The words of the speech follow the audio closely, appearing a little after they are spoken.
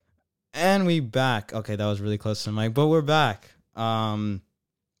And we back. Okay, that was really close to the mic, but we're back.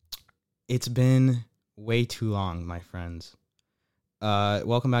 It's been way too long, my friends.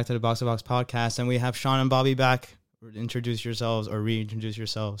 Welcome back to the Box to Box podcast, and we have Sean and Bobby back. Introduce yourselves or reintroduce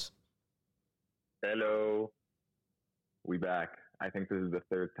yourselves. Hello. We back. I think this is the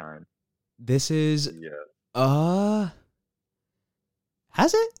third time. This is Yeah.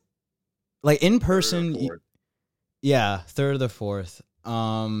 Has it? Like in person? Third or fourth. Yeah, third or fourth.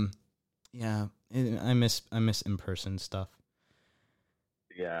 Yeah, I miss in person stuff.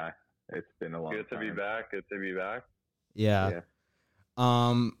 Yeah, it's been a long time. Good to be back. Good to be back. Yeah.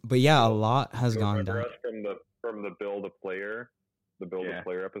 But yeah, a lot has gone Remember down. us from the build a player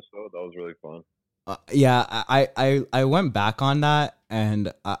episode. That was really fun. Yeah, I went back on that,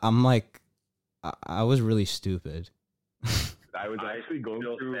 and I'm like, I was really stupid. I was actually going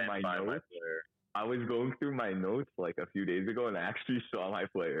through my notes. I was going through my notes like a few days ago, and I actually saw my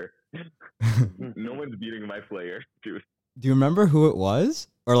player. No one's beating my player, dude. Do you remember who it was,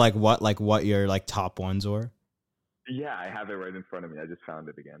 or what your top ones were? Yeah, I have it right in front of me. I just found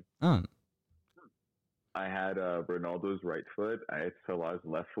it again. Oh. I had Ronaldo's right foot. I had Salah's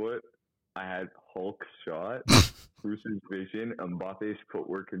left foot. I had Hulk's shot, Bruce's vision, Mbappe's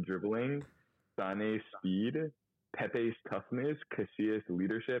footwork and dribbling, Sané's speed, Pepe's toughness, Casillas'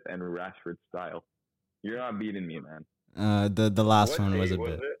 leadership, and Rashford's style. You're not beating me, man. The last one was a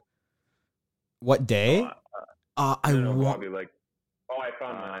bit. What day? I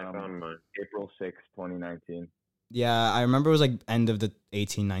found mine. April 6th, 2019. Yeah, I remember it was end of the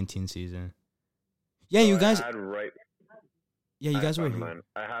 18-19 season. Yeah, you guys. You guys were here. Mine.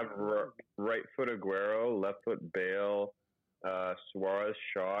 I have right foot Aguero, left foot Bale, Suarez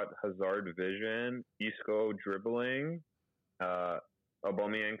shot, Hazard vision, Isco dribbling,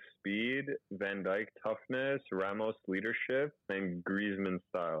 Aubameyang speed, Van Dijk toughness, Ramos leadership, and Griezmann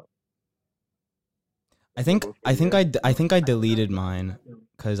style. I think I deleted mine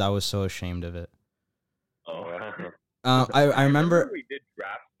because I was so ashamed of it. Oh, I remember we did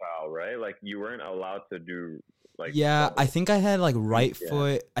draft style, right? Like you weren't allowed to do Yeah, double. I think I had right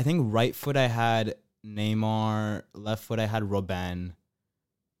foot. I think right foot I had Neymar. Left foot I had Robben.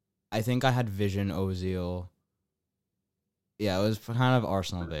 I think I had Vision Ozil. Yeah, it was kind of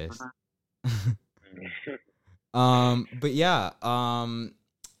Arsenal based. But yeah,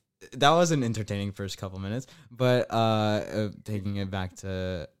 that was an entertaining first couple minutes. But taking it back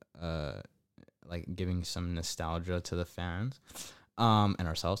to giving some nostalgia to the fans, and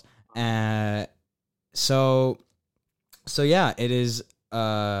ourselves. So yeah, it is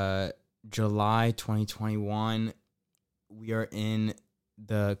July 2021. We are in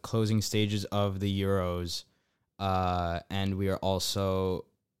the closing stages of the Euros, and we are also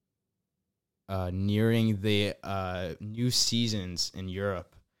nearing the new seasons in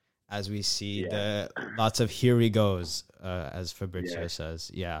Europe, as we see lots of here we goes, as Fabrizio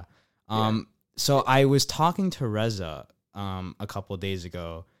says. Yeah. So I was talking to Reza a couple of days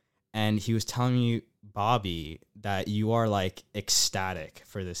ago, and he was telling me, Bobby, that you are ecstatic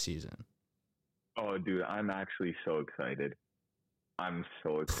for this season. Oh, dude, I'm actually so excited. I'm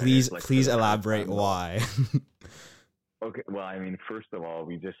so excited. Please elaborate why. Okay, well, I mean, first of all,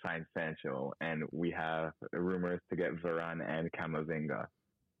 we just signed Sancho, and we have rumors to get Varane and Camavinga.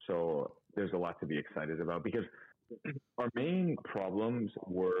 So there's a lot to be excited about, because our main problems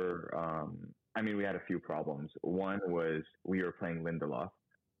were, we had a few problems. One was we were playing Lindelof,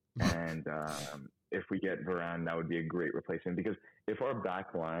 and if we get Varane, that would be a great replacement, because if our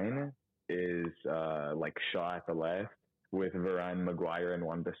back line is Shaw at the left with Varane, Maguire, and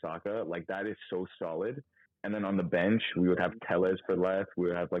Wan-Bissaka, that is so solid. And then on the bench, we would have Telles for left, we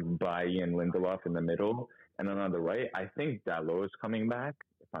would have Bailly and Lindelof in the middle, and then on the right, I think Dalot is coming back,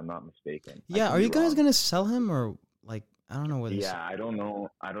 if I'm not mistaken. Yeah, are you guys gonna sell him, or I don't know what? Yeah, I don't know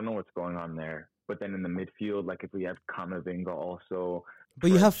what's going on there. But then in the midfield, if we have Camavinga also.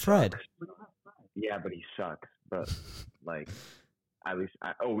 But you have Fred. Yeah, but he sucks. But at least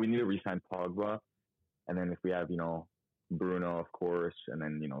we need to re-sign Pogba, and then if we have Bruno, of course, and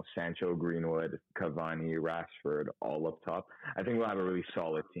then Sancho, Greenwood, Cavani, Rashford, all up top, I think we'll have a really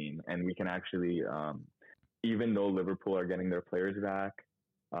solid team, and we can actually, even though Liverpool are getting their players back,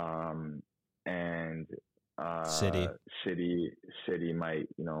 and City might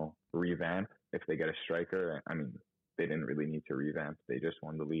revamp if they get a striker. I mean, they didn't really need to revamp; they just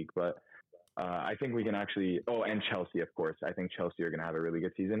won the league, but. I think we can actually. Oh, and Chelsea, of course. I think Chelsea are going to have a really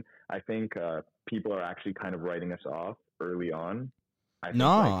good season. I think people are actually kind of writing us off early on. I don't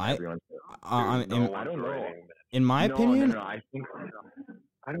know. In my opinion, no. I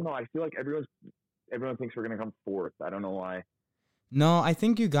don't know. I feel like everyone thinks we're going to come fourth. I don't know why. No, I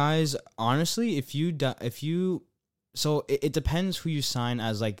think you guys honestly, so it depends who you sign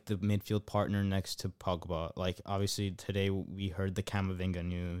as like the midfield partner next to Pogba. Like obviously today we heard the Camavinga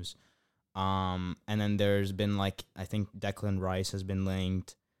news, and then there's been like I think Declan Rice has been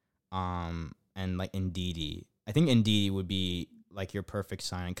linked, and like Ndidi. I think Ndidi would be like your perfect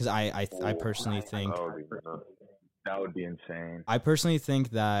signing because I personally think that would be insane. I personally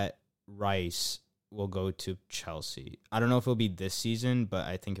think that Rice will go to Chelsea. I don't know if it'll be this season, but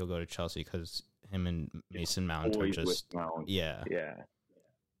I think he'll go to Chelsea because him and Mason Mount are just yeah.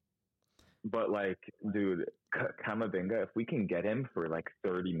 But like, dude, Camavinga, if we can get him for like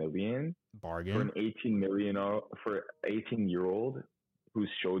 30 million bargain for an 18 million for 18-year-old who's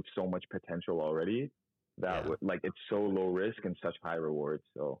showed so much potential already, that would like it's so low risk and such high reward.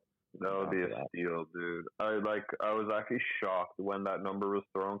 So that would be a steal, dude. I was actually shocked when that number was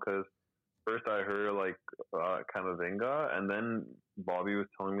thrown because first I heard like Camavinga, and then Bobby was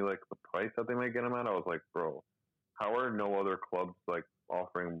telling me like the price that they might get him at. I was like, bro, how are no other clubs like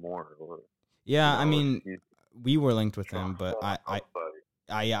offering more? Yeah, I mean, we were linked with him, but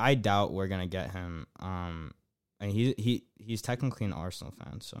I doubt we're gonna get him. And he's technically an Arsenal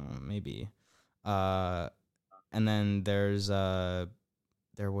fan, so maybe. And then there was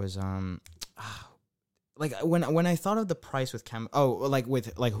like when I thought of the price with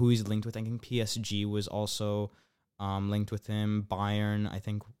with like who he's linked with, I think PSG was also linked with him. Bayern, I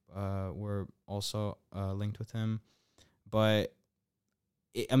think, were also linked with him. But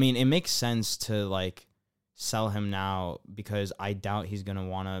it makes sense to like sell him now because I doubt he's gonna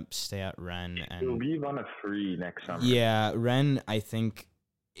want to stay at Rennes. And he'll leave on a free next summer. Yeah, Rennes, I think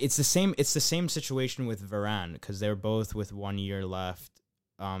it's the same. It's the same situation with Varane because they're both with 1 year left.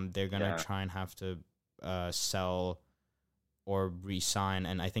 They're gonna try and have to sell or re-sign,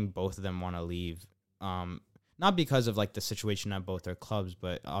 and I think both of them want to leave. Not because of like the situation at both their clubs,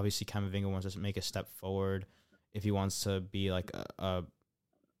 but obviously Camavinga wants to make a step forward if he wants to be like a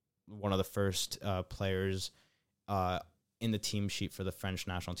one of the first players in the team sheet for the French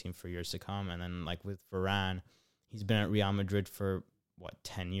national team for years to come. And then like with Varane, he's been at Real Madrid for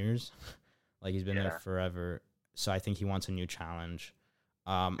 10 years? Like he's been there forever. So I think he wants a new challenge.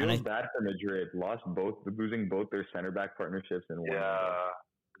 Feels bad for Madrid. Losing both their center back partnerships in one. Yeah,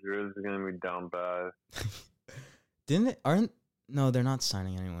 Madrid's gonna be down bad. They're not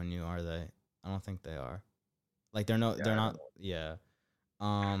signing anyone new, are they? I don't think they are. Like they're not. Yeah.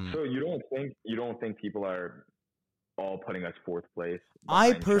 So you don't think people are all putting us fourth place?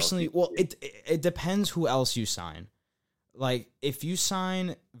 I personally, it depends who else you sign. Like if you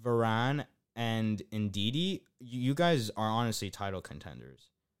sign Varane and Ndidi, you guys are honestly title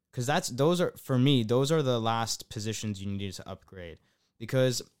contenders. Because those are the last positions you needed to upgrade.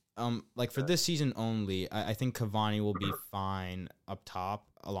 Because like for this season only, I think Cavani will be fine up top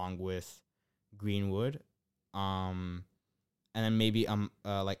along with Greenwood. And then maybe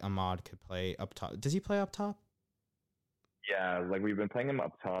like Ahmad could play up top. Does he play up top? Yeah, like we've been playing him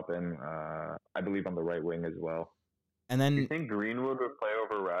up top and I believe on the right wing as well. And then you think Greenwood would play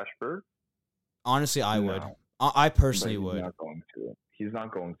over Rashford? Honestly, I would. I personally would. He's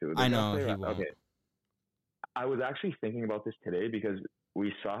not going to. I know he won't. Okay. I was actually thinking about this today because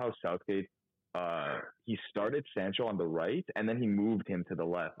we saw how Southgate he started Sancho on the right and then he moved him to the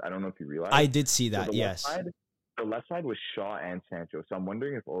left. I don't know if you realized. I did see that. Yes. The left side was Shaw and Sancho. So I'm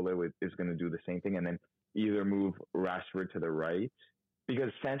wondering if Ole is going to do the same thing and then either move Rashford to the right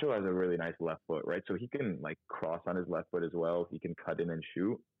because Sancho has a really nice left foot, right? So he can like cross on his left foot as well. He can cut in and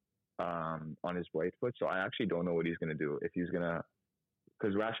shoot on his right foot. So I actually don't know what he's going to do. If he's going to,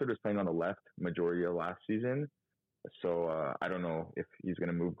 because Rashford was playing on the left majority of last season. So I don't know if he's going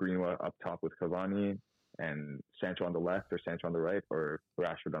to move Greenwood up top with Cavani and Sancho on the left or Sancho on the right or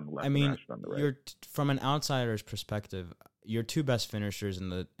Rashford on the left. I mean, and Rashford on the right. You're from an outsider's perspective, your two best finishers in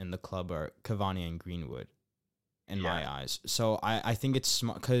the club are Cavani and Greenwood, in my eyes. So I think it's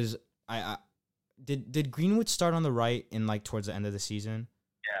smart because did Greenwood start on the right in like towards the end of the season?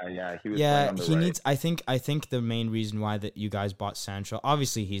 Yeah, he was. Yeah, on the he right. needs. I think the main reason why that you guys bought Sancho,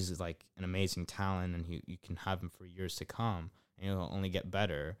 obviously he's like an amazing talent, and you can have him for years to come, and he'll only get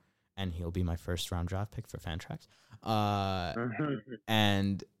better, and he'll be my first round draft pick for Fantrax.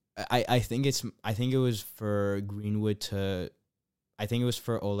 And I think it was for Greenwood to, I think it was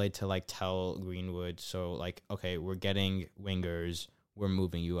for Ole to like tell Greenwood, so like, okay, we're getting wingers, we're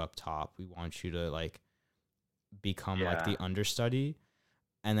moving you up top, we want you to like become like the understudy.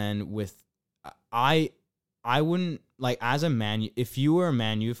 And then with I wouldn't like as a Man U, if you were a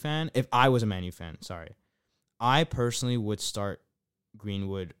Man U fan, if I was a Man U fan, sorry, I personally would start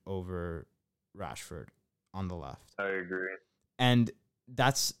Greenwood over Rashford on the left. I agree. and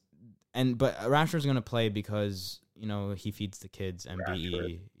but Rashford's gonna play because he feeds the kids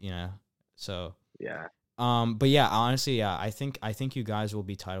MBE, so Yeah. But yeah, honestly, yeah, I think you guys will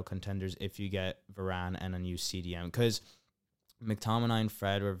be title contenders if you get Varane and a new CDM, because McTominay and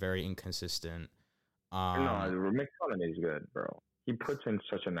Fred were very inconsistent. No, McTominay is good, bro. He puts in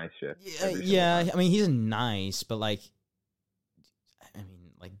such a nice shift. Yeah. I mean, he's nice, but like,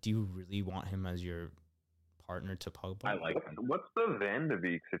 do you really want him as your partner to Pogba? I like him. What's the Van de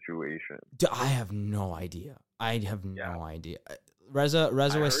Beek situation? I have no idea. Reza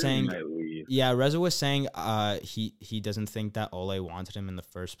was saying, Reza was saying, he doesn't think that Ole wanted him in the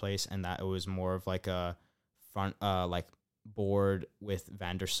first place, and that it was more of like a front, like board with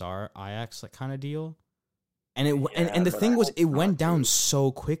Van der Sar Ajax like kind of deal. And and the thing was, it went down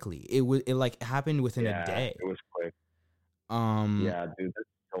so quickly. It like happened within a day. It was quick. Yeah, dude, that's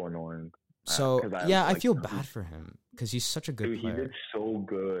so annoying. So I feel bad for him because he's such a good player. He did so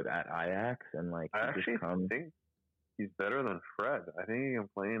good at Ajax, and like I actually think he's better than Fred. I think he can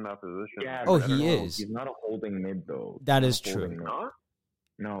play in that position. Yeah, he is. He's not a holding mid though. That is true.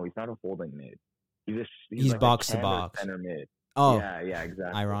 No, he's not a holding mid. He's like box to box. Center mid. Oh, yeah,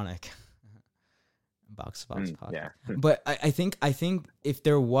 exactly. Ironic. Box to box. Yeah. But I think if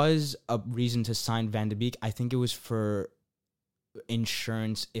there was a reason to sign Van de Beek, I think it was for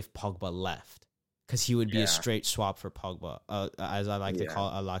insurance if Pogba left, because he would be a straight swap for Pogba, as I like to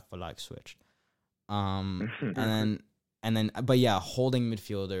call it, a like for like switch. And then, but yeah, holding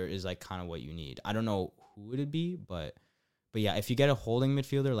midfielder is like kind of what you need. I don't know who would it be, but yeah, if you get a holding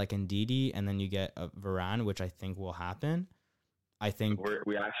midfielder like Ndidi, and then you get a Varane, which I think will happen, I think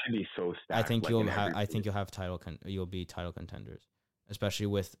we actually be so stacked. I think you'll be title contenders,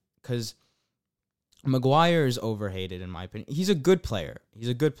 especially because Maguire is overhated in my opinion. He's a good player,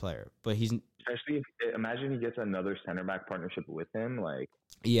 but he's especially imagine he gets another center back partnership with him, like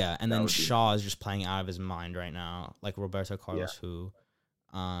and then Shaw is just playing out of his mind right now, like Roberto Carlos, who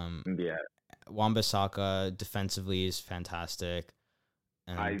Wan-Bissaka defensively is fantastic.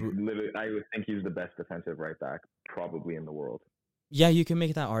 And I would think he's the best defensive right back probably in the world. Yeah, you can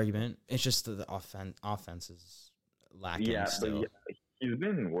make that argument. It's just the offense is lacking still. But he's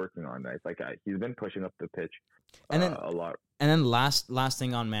been working on that. It's like he's been pushing up the pitch a lot. And then last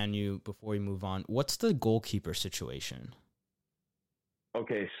thing on Man U before we move on, what's the goalkeeper situation?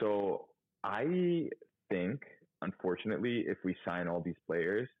 Okay, so I think, unfortunately, if we sign all these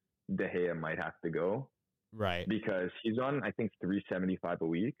players, De Gea might have to go. Right. Because he's on, I think, $375 a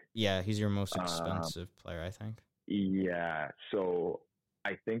week. Yeah, he's your most expensive player, I think. Yeah, so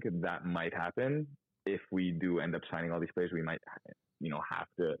I think that might happen. If we do end up signing all these players, we might, have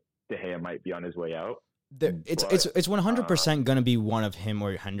to. De Gea might be on his way out. It's 100% going to be one of him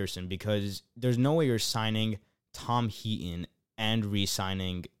or Henderson, because there's no way you're signing Tom Heaton and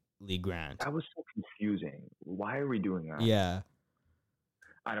re-signing Lee Grant. That was so confusing. Why are we doing that? Yeah.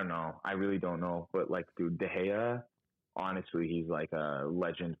 I don't know. I really don't know. But, like, dude, De Gea, honestly, he's like a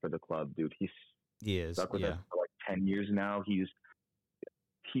legend for the club, dude. He is stuck with us for like 10 years now.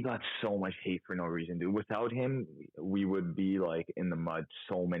 He got so much hate for no reason, dude. Without him, we would be like in the mud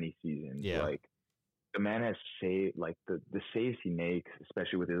so many seasons. Yeah. Like, the man has saved, like the saves he makes,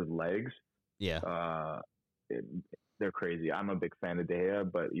 especially with his legs. Yeah. They're crazy. I'm a big fan of De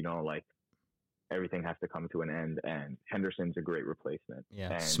Gea, but like everything has to come to an end, and Henderson's a great replacement.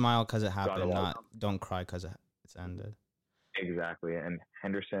 Yeah. Smile because it happened, don't cry because it's ended. Exactly. And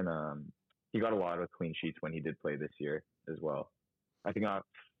Henderson, he got a lot of clean sheets when he did play this year as well. I think I got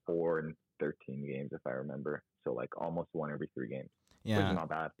 4 in 13 games, if I remember. So like almost 1 every 3 games. Yeah, which is not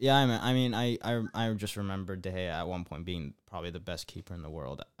bad. Yeah, I just remember De Gea at one point being probably the best keeper in the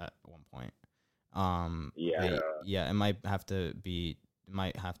world at one point. It might have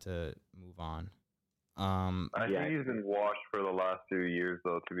to move on. I think he's been washed for the last 2 years,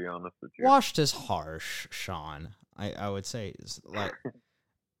 though. To be honest with you, washed is harsh, Sean. I would say it's like,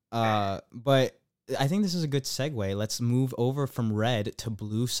 but I think this is a good segue. Let's move over from red to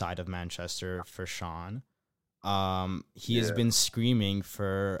blue side of Manchester for Sean. He has been screaming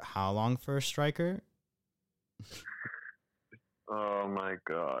for how long for a striker? Oh my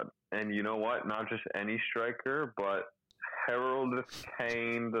god. And you know what? Not just any striker, but Harold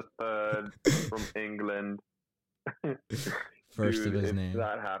Kane III from England. First Dude, of his name. If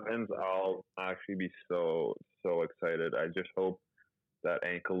that happens, I'll actually be so excited. I just hope that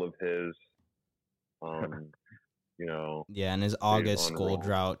ankle of his Yeah, and his August goal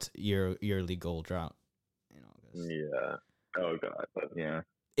drought, yearly goal drought. Yeah. Oh god. But yeah.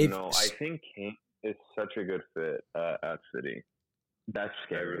 I think Kane is such a good fit at City. That's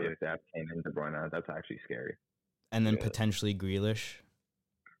scary if they have Kane and De Bruyne. That's actually scary. and then potentially Grealish.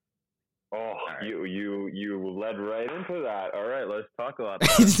 Oh, you led right into that. All right, let's talk about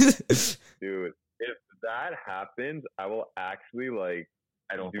that. Dude, if that happens, I will actually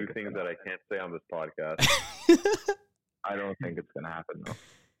I don't do things that I can't say on this podcast. I don't think it's gonna happen though.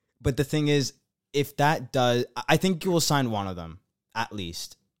 But the thing is, if that does, I think you will sign one of them at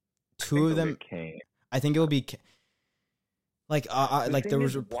least. Two of them. I think it will be. Like there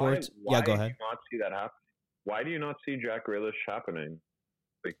was reports. Why go ahead. Do you not see that happen? Why do you not see Jack Grealish happening?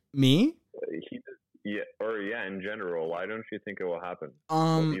 Me? In general. Why don't you think it will happen?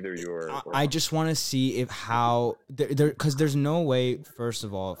 Either you or I just want to see if how because there's no way, first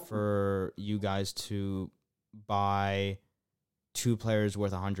of all, for you guys to buy two players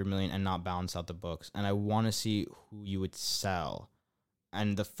worth 100 million and not balance out the books, and I want to see who you would sell.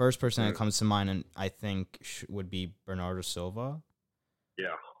 And the first person that comes to mind, and I think would be Bernardo Silva.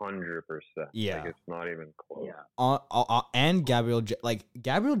 Yeah, 100%. Yeah, it's not even close. Yeah. And Gabriel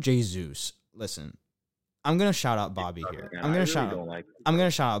Jesus. Listen, I'm gonna shout out Bobby here. I'm gonna shout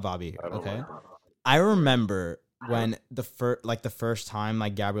out Bobby here. Okay. I remember when the first time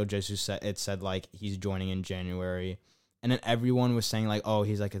like Gabriel Jesus said like he's joining in January. And then everyone was saying like, oh,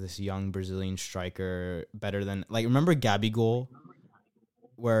 he's like this young Brazilian striker, better than like remember Gabigol,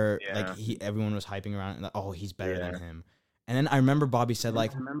 where like everyone was hyping around and like, oh, he's better than him. And then I remember Bobby said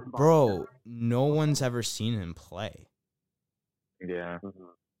like, bro, no one's ever seen him play. Yeah.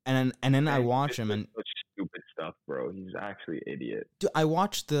 And then I watch him and such stupid stuff, bro. He's actually an idiot. Dude, I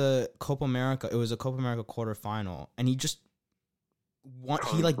watched the Copa America. It was a Copa America quarterfinal, and he just.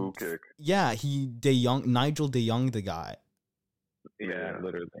 Nigel De Jong, the guy. Yeah,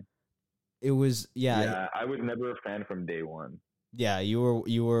 literally. It was Yeah, I was never a fan from day one. Yeah, you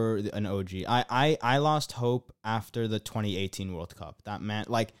were an OG. I lost hope after the 2018 World Cup. That man,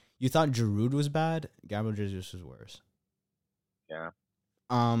 like you thought Giroud was bad, Gabriel Jesus was worse. Yeah.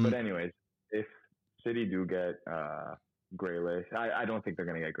 But anyways, if City do get Grealish, I don't think they're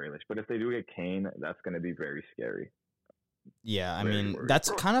gonna get Grealish, but if they do get Kane, that's gonna be very scary. Yeah, I mean, that's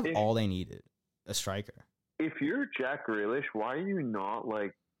kind of all they needed, a striker. If you're Jack Grealish, why are you not,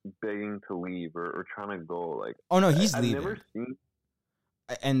 like, begging to leave or trying to go? Like, oh, no, he's leaving. I've never seen...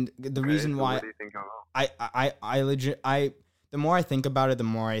 And the reason why... What do you think of the more I think about it, the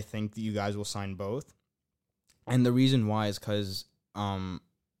more I think that you guys will sign both. And the reason why is because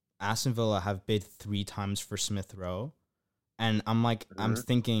Aston Villa have bid 3 times for Smith Rowe. And I'm like, I'm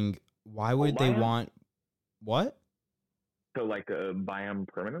thinking, why would they want... What? So, like, buy him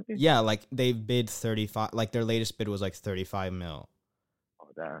permanently? Yeah, like, they bid 35... Like, their latest bid was, like, 35 mil. Oh,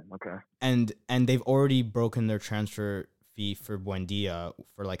 damn. Okay. And they've already broken their transfer fee for Buendia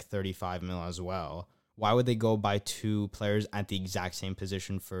for, like, 35 mil as well. Why would they go buy 2 players at the exact same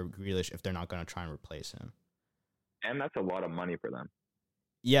position for Grealish if they're not going to try and replace him? And that's a lot of money for them.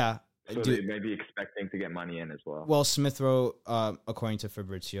 Yeah. So they may be expecting to get money in as well. Well, Smith Rowe, according to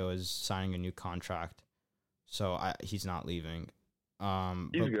Fabrizio, is signing a new contract. So he's not leaving.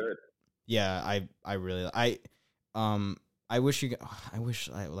 He's good. Yeah, I wish we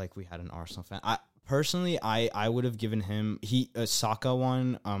had an Arsenal fan. I would have given him Saka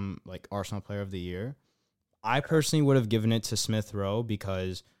won like Arsenal Player of the Year. I personally would have given it to Smith Rowe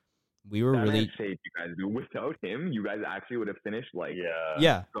because we were really saved you guys. Without him, you guys actually would have finished like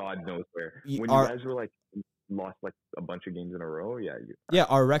God knows where. When you guys were like lost like a bunch of games in a row,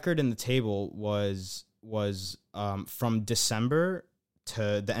 our record in the table was from December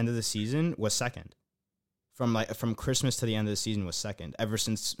to the end of the season was second. From Christmas to the end of the season was second ever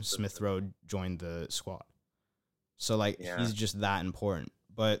since Smith Rowe joined the squad. So he's just that important.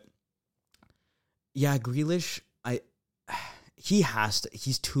 But yeah, Grealish,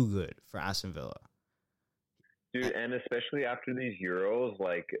 he's too good for Aston Villa. Dude, and especially after these Euros,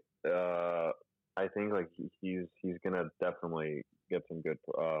 I think he's gonna definitely get some good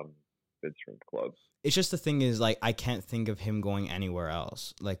bids from clubs. It's just the thing is I can't think of him going anywhere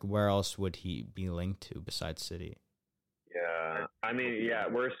else. Like where else would he be linked to besides City? Yeah, I mean,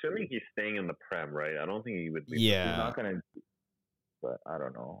 we're assuming he's staying in the Prem, right? I don't think he would. He's not gonna. But I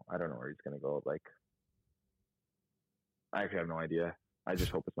don't know. I don't know where he's gonna go. Like, I actually have no idea. I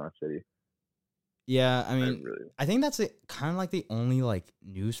just hope it's not City. Yeah, I mean, I think that's kind of like the only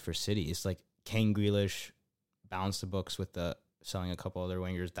news for City. It's like Kane, Grealish balanced the books with the selling a couple other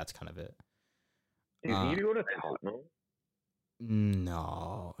wingers. That's kind of it. Do you need to go to Tottenham?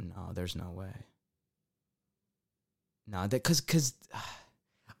 No, there's no way. No, because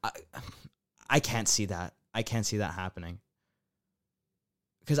I can't see that. I can't see that happening.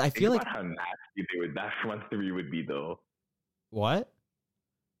 Because I feel like how nasty that front three would be, though. What?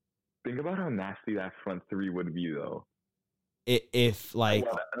 Think about how nasty that front three would be, though. If like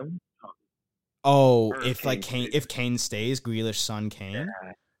Well, oh, Or if like Kane Kane stays, Grealish, Son, Kane.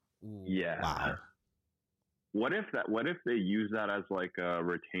 Ooh, Yeah. Wow. What if they use that as like a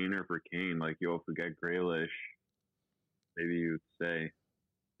retainer for Kane? Like, yo, if we get Grealish, maybe you would say.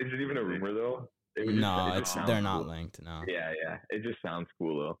 Is it even a rumor though? No, it just sounds they're not cool. linked. No. Yeah, yeah. It just sounds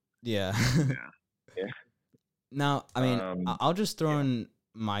cool though. Yeah. Yeah. Now, I mean, I'll just throw yeah. in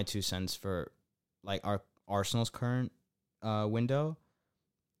my 2 cents for like our Arsenal's current window.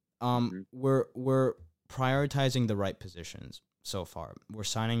 We're prioritizing the right positions so far. We're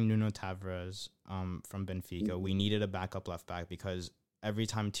signing Nuno Tavares from Benfica. We needed a backup left back because every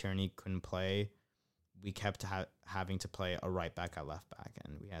time Tierney couldn't play, we kept having to play a right back at left back,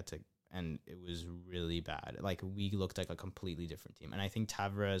 and we had to, and it was really bad. Like, we looked like a completely different team. And I think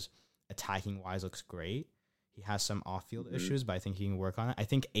Tavares, attacking wise, looks great. He has some off-field issues, but I think he can work on it. I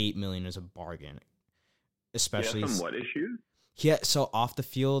think 8 million is a bargain, especially. He has some what issues? Yeah, so off the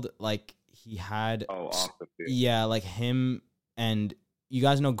field, like he had. Oh, off the field. Yeah, like him, and you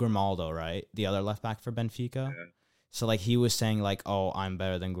guys know Grimaldo, right? The other left back for Benfica. Yeah. So like he was saying like, oh, I'm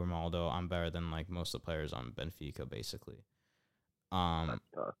better than Grimaldo. I'm better than like most of the players on Benfica, basically. That's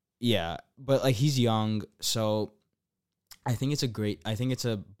tough. Yeah, but like he's young, so I think it's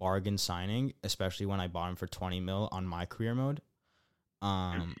a bargain signing, especially when I bought him for 20 mil on my career mode.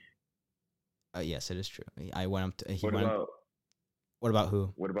 Yes, it is true. I went up to What about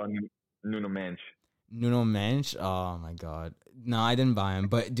who? What about Nuno Mensch? Nuno Mensch? Oh my god. No, I didn't buy him,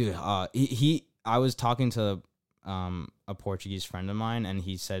 but dude, I was talking to a Portuguese friend of mine, and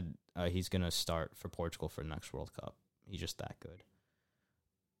he said he's gonna start for Portugal for the next World Cup. He's just that good.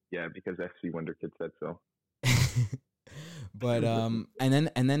 Yeah, because FC Wonderkid said so. But and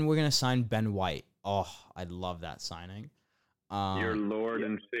then we're gonna sign Ben White. Oh, I'd love that signing. Your Lord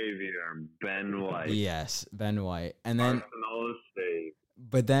and Savior, Ben White. Yes, Ben White. And then Arsenal is saved.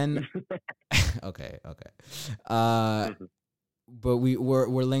 but then okay. But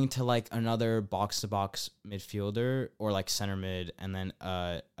we're linked to like another box to box midfielder or like center mid, and then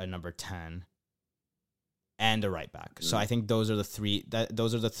a number 10 and a right back. So I think those are the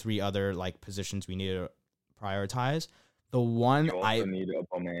three other like positions we need to prioritize. The one you also need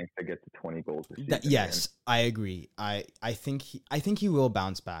Aubameyang to get to 20 goals this season. Yes, I agree. I think he will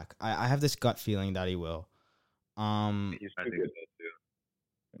bounce back. I have this gut feeling that he will. He's pretty good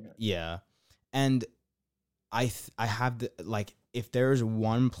too. Yeah. And I have the, like, if there's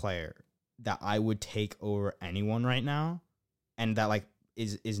one player that I would take over anyone right now, and that like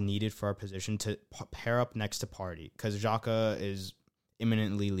is needed for our position to pair up next to Partey, because Xhaka is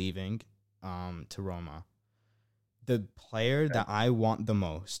imminently leaving to Roma. The player that I want the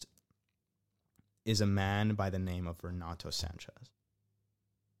most is a man by the name of Renato Sanchez.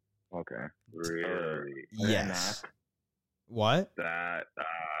 Okay. Really? Yes. What? That's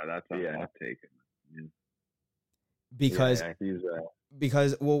a hot take. Because he's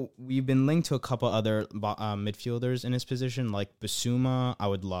because we've been linked to a couple other midfielders in his position, like Bissouma. I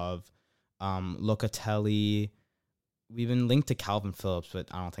would love Locatelli. We've been linked to Calvin Phillips, but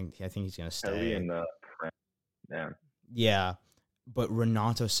I think he's gonna stay. Yeah, but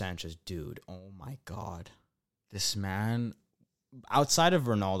Renato Sanchez, dude, oh my god, this man. Outside of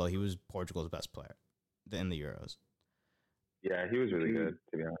Ronaldo, he was Portugal's best player in the Euros. Yeah, he was really good,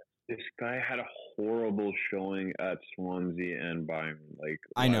 to be honest. This guy had a horrible showing at Swansea and Bayern. Like,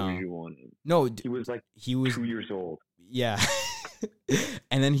 I know. Why would you want him? No, he was 2 years old. Yeah,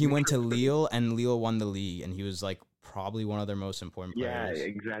 and then he went to Lille, and Lille won the league, and he was like probably one of their most important players. Yeah,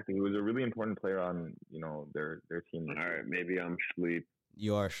 exactly. He was a really important player on their team. All right, maybe I'm sleep.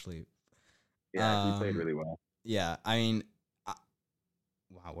 You are asleep. Yeah, he played really well. Yeah, I mean,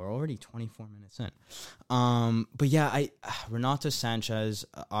 wow, we're already 24 minutes in. But yeah, Renato Sanchez,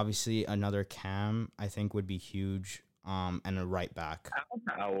 obviously another cam, I think would be huge. And a right back.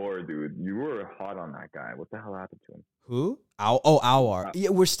 Aouar, dude, you were hot on that guy. What the hell happened to him? Who? Aouar. Yeah,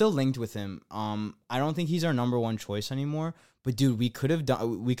 we're still linked with him. I don't think he's our number one choice anymore. But dude, we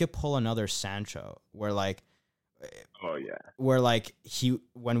could pull another Sancho where like. Oh yeah. Where like we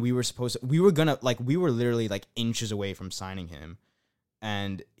were literally like inches away from signing him.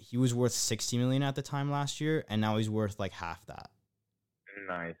 And he was worth 60 million at the time last year, and now he's worth like half that.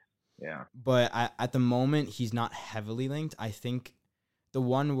 Nice. Yeah. But at the moment, he's not heavily linked. I think the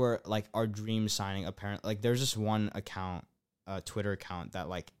one where like our dream signing, apparently, like there's this one account, Twitter account that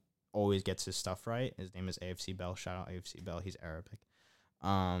like always gets his stuff right. His name is AFC Bell. Shout out AFC Bell. He's Arabic.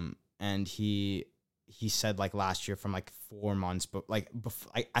 And he said like last year from like 4 months, but like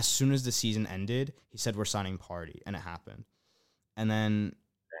as soon as the season ended, he said we're signing Partey, and it happened. And then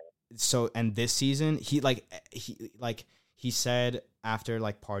and this season he said after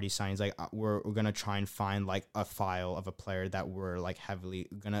like party signs, like we're gonna try and find like a file of a player that we're like heavily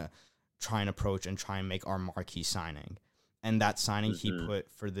gonna try and approach and try and make our marquee signing. And that signing he put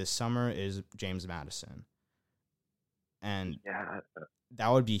for this summer is James Madison. And that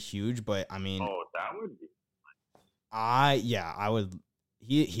would be huge, but I mean, that would be. I would.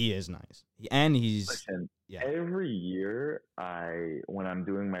 He is nice, and he's. Listen, every year, when I'm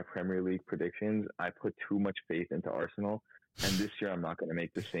doing my Premier League predictions, I put too much faith into Arsenal, and this year I'm not going to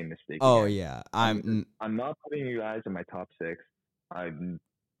make the same mistake. Oh again. yeah, I'm not putting you guys in my top 6.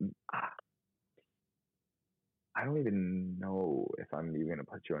 I don't even know if I'm even going to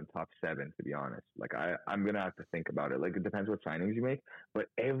put you in top 7, to be honest. Like, I'm going to have to think about it. Like, it depends what signings you make. But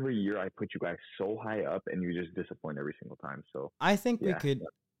every year I put you guys so high up, and you just disappoint every single time. So I think we could.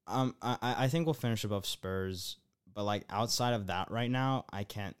 I think we'll finish above Spurs. But, like, outside of that right now, I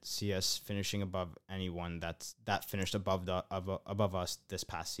can't see us finishing above anyone that finished above us this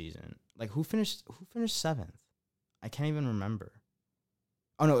past season. Like, who finished 7th? I can't even remember.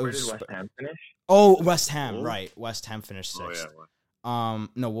 Oh no, Where did West Ham finish? Oh, West Ham, Wolves? right? West Ham finished 6th. Oh, yeah.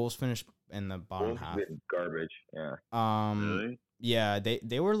 No, Wolves finished in the bottom Wolves half. did garbage. Yeah. Really? Yeah,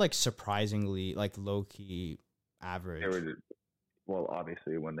 they were like surprisingly like low key average. They were, well,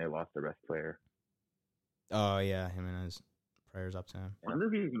 obviously when they lost their best player. Oh yeah, Jimenez. Prayers up to him. I wonder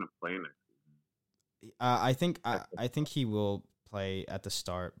if he's gonna play next season. I think he will play at the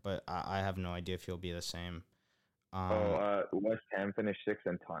start, but I have no idea if he'll be the same. West Ham finished 6th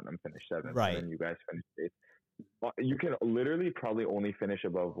and Tottenham finished 7th. Right. And then you guys finished 8th. You can literally probably only finish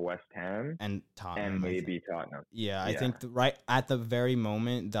above West Ham and Tottenham and maybe Tottenham. Yeah, I think right at the very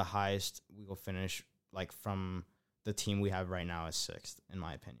moment, the highest we will finish like from the team we have right now is 6th, in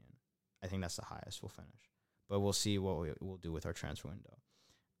my opinion. I think that's the highest we'll finish, but we'll see what we'll do with our transfer window.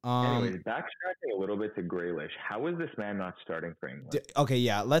 Anyways, backtracking a little bit to Grealish, how is this man not starting for England? Okay,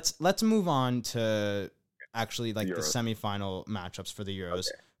 yeah, let's move on to actually like Euros. the semifinal matchups for the Euros.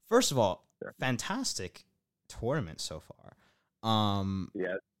 Okay. First of all, fantastic tournament so far.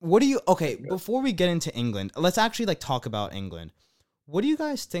 Yeah. What do you before we get into England, let's actually like talk about England. What do you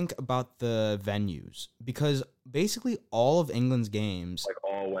guys think about the venues? Because basically all of England's games Like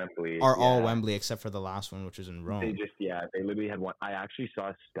all Wembley are all Wembley except for the last one, which is in Rome. They literally had one. I actually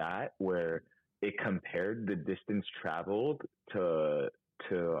saw a stat where it compared the distance traveled to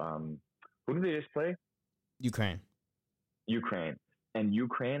who did they just play? Ukraine. And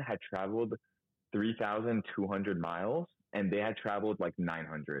Ukraine had traveled 3,200 miles, and they had traveled like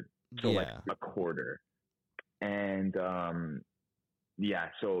 900, so like a quarter. And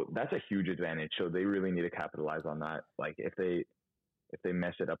so that's a huge advantage. So they really need to capitalize on that. Like if they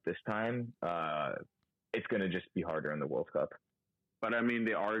mess it up this time, it's gonna just be harder in the World Cup. But I mean,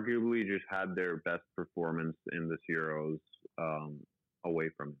 they arguably just had their best performance in this Euros away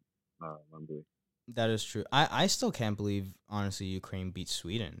from Wembley. That is true. I still can't believe, honestly, Ukraine beat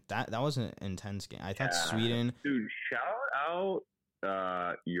Sweden. That was an intense game. I thought Sweden... Dude, shout out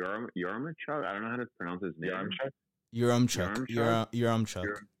Yaremchuk. I don't know how to pronounce his name. Yaremchuk.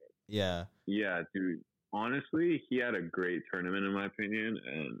 Yeah. Yeah, dude. Honestly, he had a great tournament, in my opinion,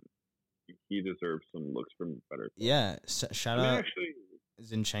 and he deserves some looks from better players. Yeah. Shout out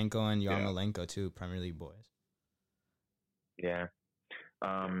Zinchenko and Yarmolenko, too, Premier League boys. Yeah.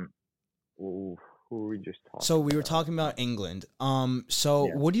 Who were we just talking about? So we were talking about England.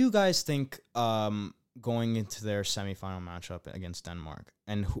 What do you guys think going into their semifinal matchup against Denmark?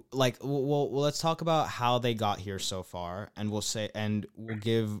 And let's talk about how they got here so far, and we'll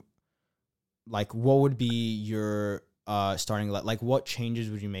give like what would be your starting like what changes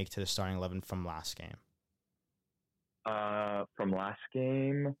would you make to the starting 11 from last game? From last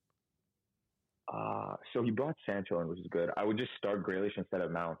game, so he brought Sancho in, which is good. I would just start Grealish instead of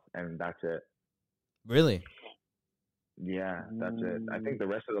Mount, and that's it. Really? Yeah, that's it. I think the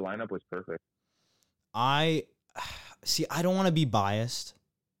rest of the lineup was perfect. I don't want to be biased,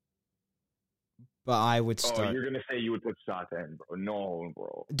 but I would start. Oh, you're gonna say you would put Saka in, bro? No,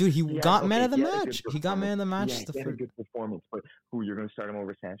 bro. Dude, he got man of the match. He got man of the match. Yeah, he had a good performance, but who you're gonna start him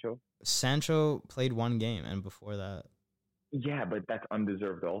over Sancho? Sancho played one game, and before that. Yeah, but that's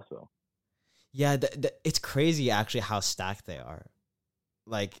undeserved also. Yeah, it's crazy actually how stacked they are.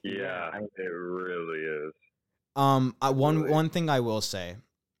 Like, yeah, it really is. One thing I will say,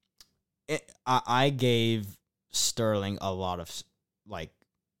 I gave Sterling a lot of slack.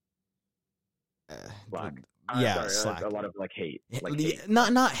 Slack. A lot of hate.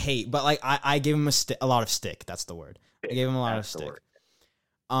 Not hate, but like I gave him a lot of stick. That's the word. I gave him a lot of stick.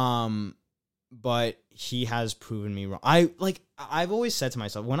 but he has proven me wrong. I've always said to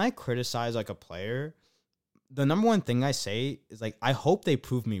myself, when I criticize like a player, the number one thing I say is like, I hope they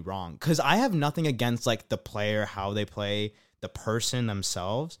prove me wrong, because I have nothing against like the player, how they play, the person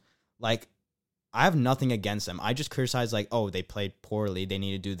themselves. Like, I have nothing against them. I just criticize like, oh, they played poorly. They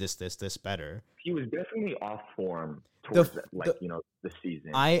need to do this better. He was definitely off form towards the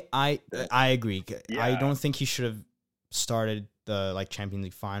season. I agree. Yeah. I don't think he should have started the like Champions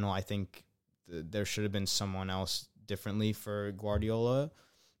League final. I think there should have been someone else differently for Guardiola.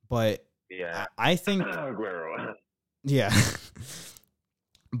 But yeah, I think Aguero. yeah.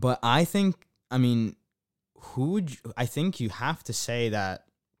 But I think, I mean, I think you have to say that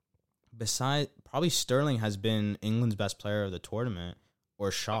besides, probably Sterling has been England's best player of the tournament, or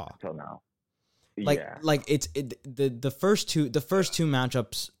Shaw. Until now. Like it's the first two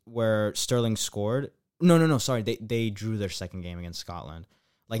matchups where Sterling scored. No, sorry, they drew their second game against Scotland.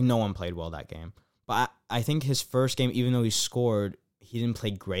 Like, no one played well that game. But I think his first game, even though he scored, he didn't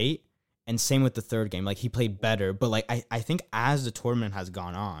play great. And same with the third game. Like, he played better. But, like, I think as the tournament has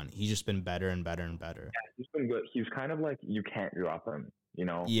gone on, he's just been better and better and better. Yeah, he's been good. He's kind of like, you can't drop him, you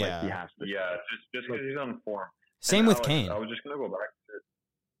know? Yeah. Like, he has to. Yeah, just because he's on form. Same with Alex, Kane. I was just going to go back to it.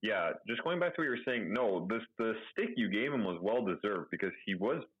 Yeah, just going back to what you were saying. No, the stick you gave him was well deserved, because he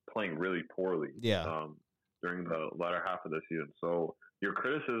was playing really poorly. Yeah. During the latter half of the season. So your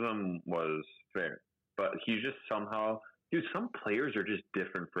criticism was fair, but he's just somehow, dude, some players are just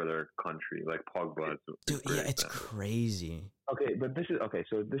different for their country, like Pogba. Dude, yeah, it's crazy. Okay, but this is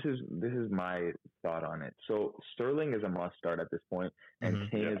my thought on it. So Sterling is a must start at this point, and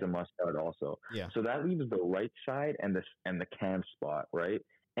Kane is a must start also. Yeah. So that leaves the right side and the cam spot, right?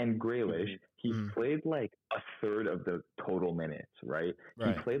 And Grealish, he played like a third of the total minutes, right?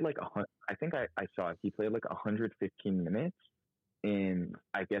 He played like I think I saw it. He played like 115 minutes in,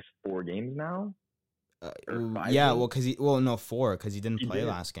 I guess, 4 games now. Yeah, games? 4, because he didn't play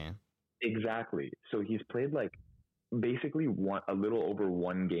last game. Exactly. So he's played like basically a little over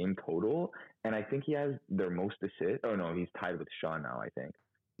 1 game total, and I think he has their most assists. Oh no, he's tied with Shaw now, I think.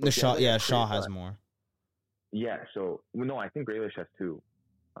 Shaw has more. Yeah, so no, I think Grealish has 2.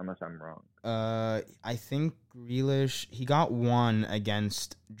 Unless I'm wrong. I think Grealish, he got 1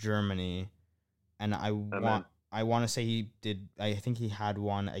 against Germany, and I want to say he did. I think he had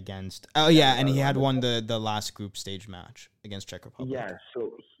 1 against. Oh yeah, and he had 1 the last group stage match against Czech Republic. Yeah,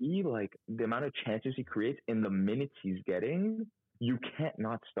 so he, like, the amount of chances he creates in the minutes he's getting, you can't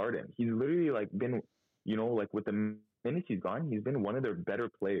not start him. He's literally like been, you know, like with the minutes he's gone, he's been one of their better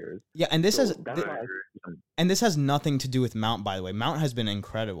players. Yeah, and this this has nothing to do with Mount, by the way. Mount has been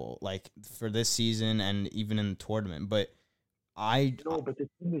incredible, like, for this season and even in the tournament. But but the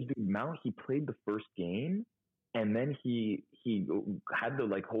thing is, dude, Mount, he played the first game, and then he had the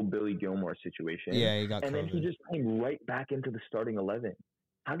like whole Billy Gilmore situation. Yeah, he got. And then he just came right back into the starting 11.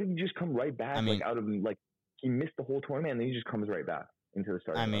 How did he just come right back? Out of like, he missed the whole tournament, and then he just comes right back into the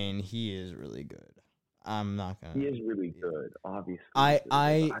starting 11. mean, he is really good. I'm not gonna. He is really good, obviously.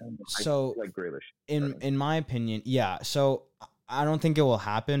 So like Grealish. In my opinion, yeah. So I don't think it will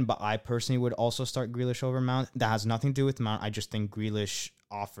happen, but I personally would also start Grealish over Mount. That has nothing to do with Mount. I just think Grealish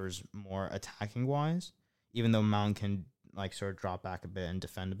offers more attacking wise, even though Mount can like sort of drop back a bit and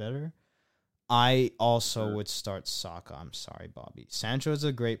defend better. I also would start Saka. I'm sorry, Bobby. Sancho is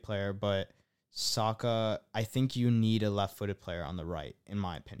a great player, but Saka, I think you need a left-footed player on the right, in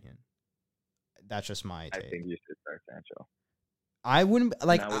my opinion. That's just my take. I think you should start Sancho. I wouldn't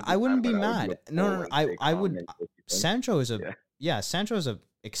I wouldn't be mad. No. I would. Sancho is Sancho is a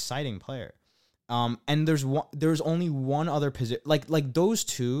exciting player. And there's only one other position. Like those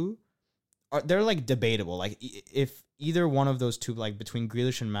two they're like debatable. Like if either one of those two, like between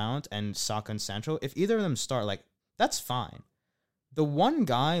Grealish and Mount and Saka and Sancho, if either of them start, like that's fine. The one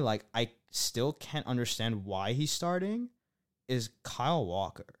guy like I still can't understand why he's starting is Kyle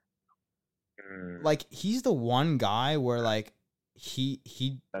Walker. Like he's the one guy where like he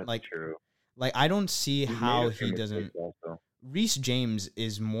That's like true. Like I don't see how he doesn't. Also. Reece James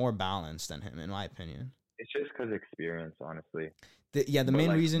is more balanced than him, in my opinion. It's just because experience, honestly. The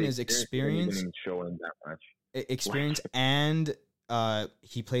main reason is experience. Isn't showing that much. Experience and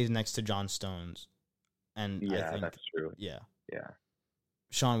he plays next to John Stones, and yeah, I think, that's true. Yeah.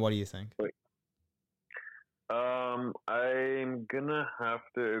 Sean, what do you think? I'm gonna have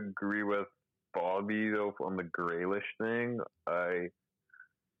to agree with Bobby though on the Grealish thing. I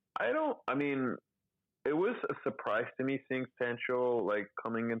mean, it was a surprise to me seeing Sancho like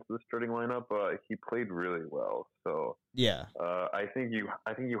coming into the starting lineup, but he played really well. So yeah, I think you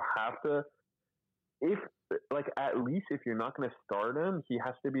have to if like at least if you're not going to start him, he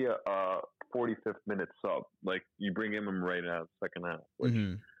has to be a 45th minute sub. Like you bring him right out second half, which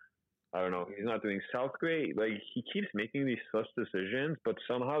I don't know. He's not doing. Southgate, like he keeps making these such decisions, but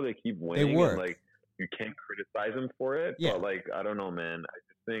somehow they keep winning. They work. And, like you can't criticize him for it. Yeah. But like I don't know, man. I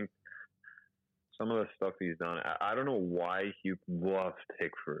just think some of the stuff he's done. I don't know why he loves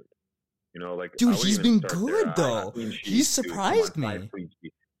Pickford. You know, like dude, he's been good though. He's surprised me.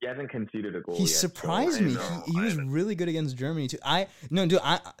 He hasn't conceded a goal. He yet, surprised me. He was really good against Germany too.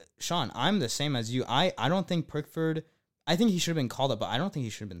 Sean, I'm the same as you. I don't think Pickford. I think he should have been called up, but I don't think he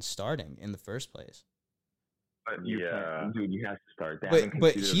should have been starting in the first place. Yeah, dude, you have to start.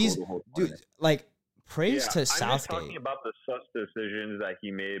 But he's dude, like praise to Southgate. I'm talking about the sus decisions that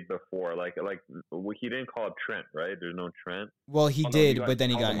he made before. Like he didn't call up Trent, right? There's no Trent. Well, he did, but then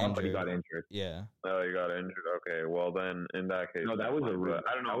he got injured. He got injured. Yeah. Oh, he got injured. Okay, well then in that case, no, that was a rumor.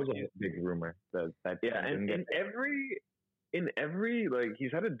 I don't know. That was a big rumor. That yeah, and in every like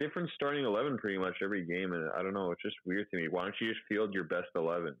he's had a different starting 11 pretty much every game, and I don't know. It's just weird to me. Why don't you just field your best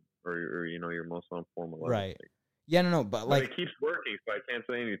 11 or you know your most on form 11? Right. Yeah, no, but like it keeps working, so I can't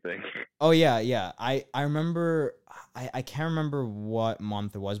say anything. Oh yeah. I remember. I can't remember what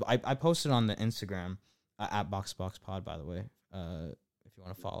month it was, but I posted on the Instagram at BoxBoxPod, by the way, if you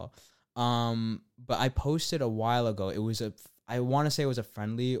want to follow. But I posted a while ago. It was I want to say it was a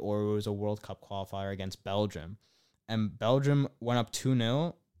friendly or it was a World Cup qualifier against Belgium, and Belgium went up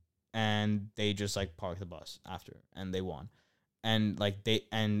 2-0, and they just like parked the bus after, and they won, and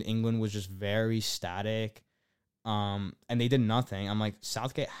England was just very static. And they did nothing. I'm like,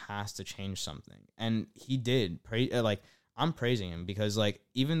 Southgate has to change something, and he did. I'm praising him because, like,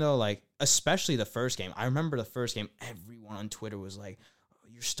 even though, like, especially the first game, I remember the first game, everyone on Twitter was like, oh,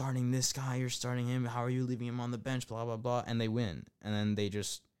 "You're starting this guy, you're starting him. How are you leaving him on the bench?" Blah blah blah, and they win, and then they're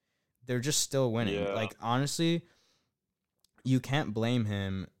just still winning. Yeah. Like, honestly, you can't blame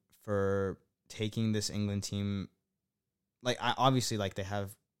him for taking this England team. Like, obviously, like they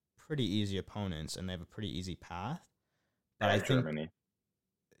have pretty easy opponents and they have a pretty easy path. But I think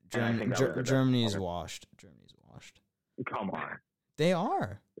Germany's washed. Germany's washed. Come on. They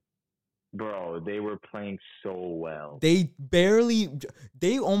are. Bro, they were playing so well. They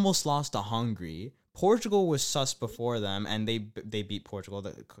almost lost to Hungary. Portugal was sus before them, and they beat Portugal.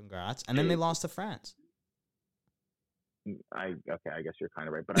 Congrats. And then they lost to France. I guess you're kind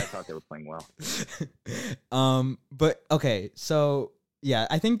of right, but I thought they were playing well. But okay, so yeah,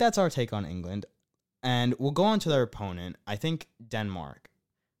 I think that's our take on England. And we'll go on to their opponent. I think Denmark.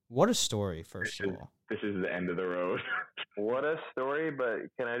 What a story, first of all. This is the end of the road. What a story, but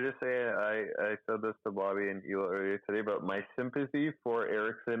can I just say, I said this to Bobby and Ela earlier today, but my sympathy for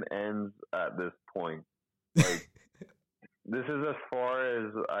Ericsson ends at this point. Like, this is as far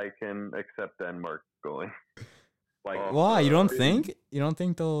as I can accept Denmark going. Like, why? You don't think? You don't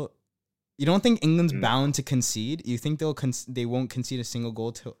think England's bound to concede? You think they won't concede a single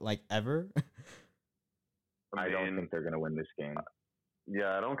goal to like ever? I don't think they're gonna win this game.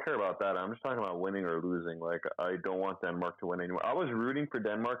 Yeah, I don't care about that. I'm just talking about winning or losing. Like, I don't want Denmark to win anymore. I was rooting for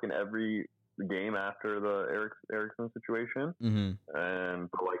Denmark in every game after the Ericsson situation,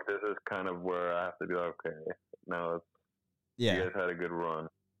 but like this is kind of where I have to be like, okay, now you guys had a good run.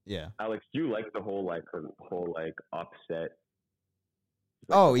 Yeah, Alex, do you like the whole upset?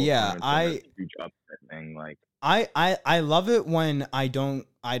 Oh yeah, huge upset thing. Like, I love it when I don't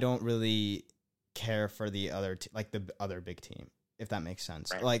really care for the other the other big team, if that makes sense.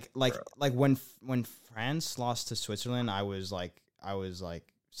 Right. Like when France lost to Switzerland, I was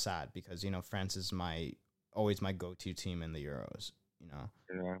sad because, you know, France is always my go-to team in the Euros, you know.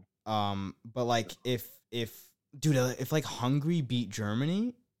 Yeah. But like if like Hungary beat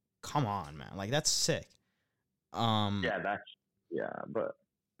Germany, come on, man. Like, that's sick. But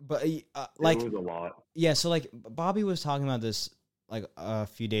like, it was a lot. Yeah, so like Bobby was talking about this like a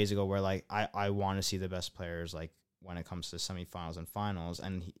few days ago, where like I want to see the best players like when it comes to semifinals and finals,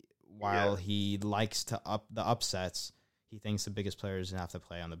 and while he likes to up the upsets, he thinks the biggest players have to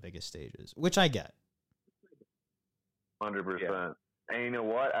play on the biggest stages, which I get. 100%. And you know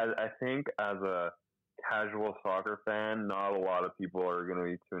what? I think as a casual soccer fan, not a lot of people are going to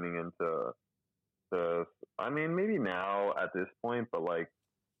be tuning into the. I mean, maybe now at this point, but like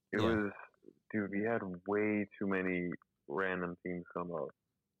it was, dude. We had way too many random teams come up.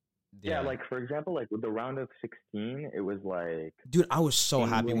 Yeah, like for example, like with the round of 16, it was like, dude, I was so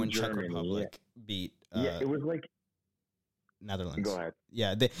England, happy when Germany, Czech Republic beat. It was like Netherlands. Go ahead.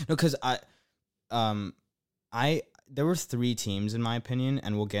 Yeah, because there were 3 teams in my opinion,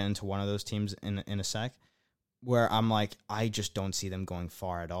 and we'll get into one of those teams in a sec, where I'm like, I just don't see them going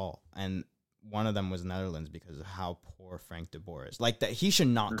far at all. And one of them was Netherlands because of how poor Frank de Boer is. Like that, he should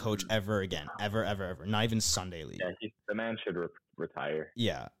not coach ever again, ever. Not even Sunday League. Yeah, the man should retire.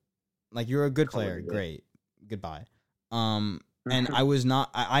 Yeah, like you're a good player, great, goodbye. And I was not.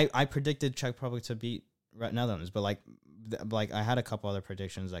 I predicted Czech Republic to beat Netherlands, but like I had a couple other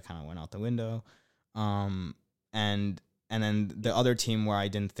predictions that kind of went out the window. And then the other team where I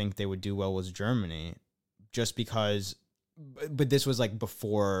didn't think they would do well was Germany, just because. But this was like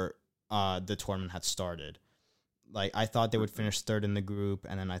before the tournament had started. Like I thought they would finish third in the group,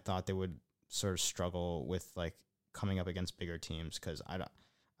 and then I thought they would sort of struggle with like coming up against bigger teams because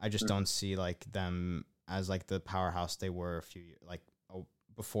I just don't see like them as like the powerhouse they were a few years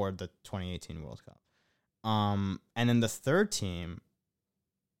before the 2018 World Cup. And then the third team,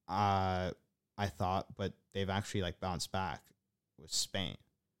 I thought, but they've actually like bounced back with Spain.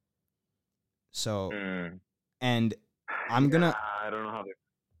 So and I'm gonna. I don't know how they.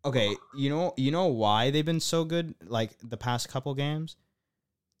 Okay, you know why they've been so good like the past couple games?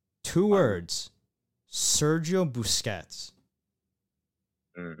 Two words: Sergio Busquets.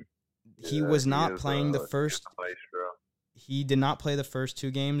 He was not playing the first. He did not play the first two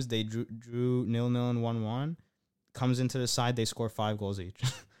games. They drew 0-0 and 1-1. Comes into the side, they score 5 goals each.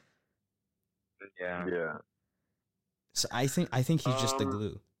 Yeah. So I think he's just the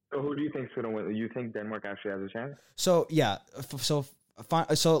glue. So who do you think's gonna win? You think Denmark actually has a chance? So yeah, so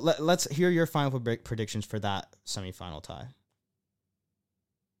let's hear your final predictions for that semifinal tie.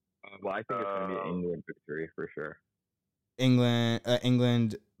 Well, I think it's gonna be an England victory for sure.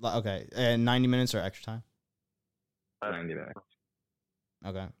 England. Okay, 90 minutes or extra time. 90 minutes.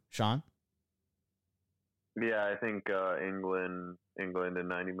 Okay, Sean. Yeah, I think England in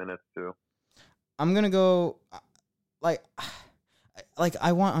 90 minutes too. I'm gonna go like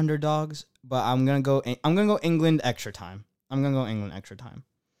I want underdogs, but I'm gonna go England extra time. Not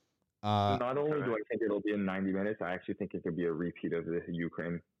only do I think it'll be in 90 minutes, I actually think it could be a repeat of the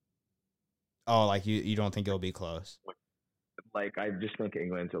Ukraine. Oh, like you don't think it'll be close? Like I just think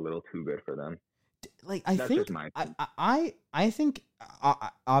England's a little too good for them. Like I think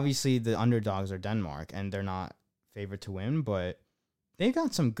obviously the underdogs are Denmark and they're not favored to win, but they've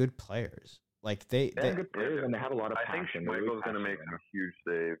got some good players. Like they have good players and they have a lot of passion. I think Schmeichel's going to make a huge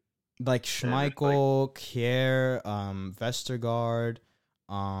save. Like Schmeichel, Kjær, Vestergaard,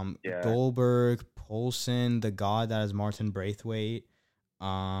 Dolberg, Poulsen, the god that is Martin Braithwaite.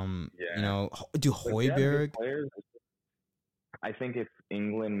 Højbjerg. I think if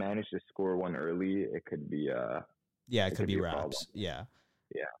England managed to score one early, it could be it could be wraps. Yeah.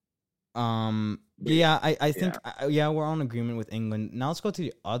 Yeah. I think we're on agreement with England. Now let's go to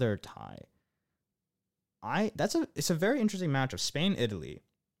the other tie. It's a very interesting matchup. Spain, Italy.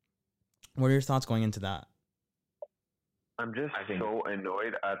 What are your thoughts going into that? I'm just so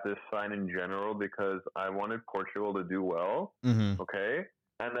annoyed at this sign in general because I wanted Portugal to do well. Mm-hmm. Okay.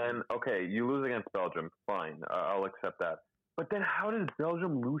 And then, you lose against Belgium. Fine. I'll accept that. But then how does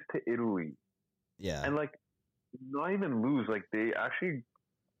Belgium lose to Italy? Yeah. And not even lose. They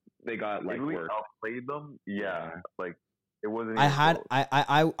got Italy outplayed them. Yeah. It wasn't.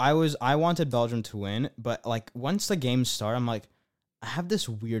 I wanted Belgium to win, but once the game started, I'm like, I have this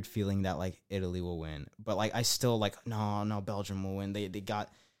weird feeling that Italy will win, but I still no, Belgium will win. They got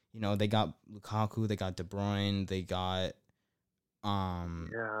they got Lukaku, they got De Bruyne, they got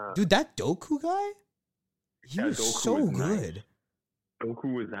dude, that Doku guy, he was Doku so was good. Nice.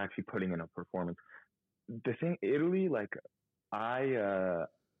 Doku was actually putting in a performance. The thing, Italy, I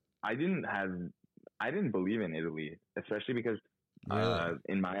didn't believe in Italy, especially because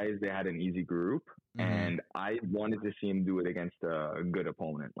in my eyes they had an easy group, and I wanted to see him do it against a good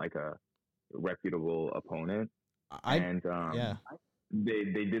opponent, like a reputable opponent. They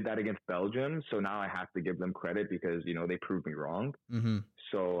did that against Belgium, so now I have to give them credit because they proved me wrong. Mm-hmm.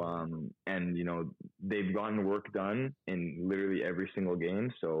 So they've gotten work done in literally every single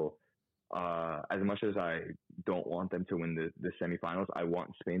game. So as much as I don't want them to win the semifinals, I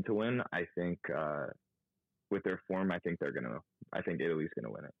want Spain to win. I think with their form, I think Italy's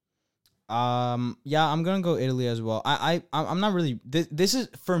gonna win it. I'm gonna go Italy as well. I'm not really. This is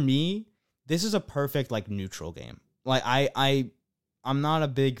for me. This is a perfect neutral game. I'm not a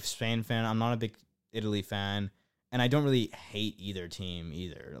big Spain fan. I'm not a big Italy fan, and I don't really hate either team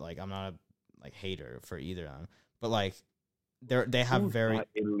either. I'm not a hater for either of them. But they have very.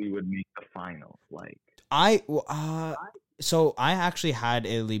 Italy would make the final. So I actually had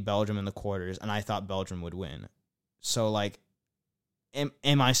Italy Belgium in the quarters, and I thought Belgium would win. So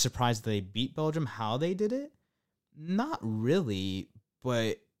am I surprised that they beat Belgium? How they did it? Not really,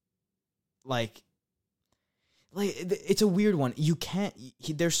 but like it's a weird one. You can't.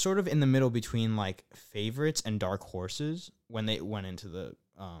 They're sort of in the middle between like favorites and dark horses when they went into the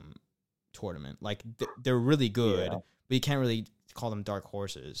tournament. Like they're really good, but you can't really call them dark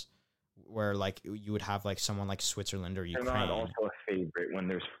horses. Where like you would have like someone like Switzerland or Ukraine. They're not also a favorite when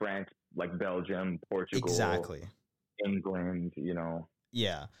there's France, like Belgium, Portugal, exactly, England. You know.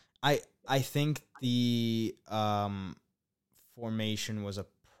 Yeah, I think the formation was a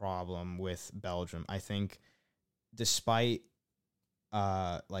problem with Belgium. I think despite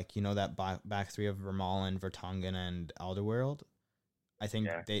like that back three of Vermaelen, Vertonghen, and Alderweireld, I think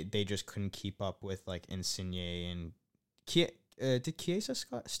they just couldn't keep up with like Insigne and did Chiesa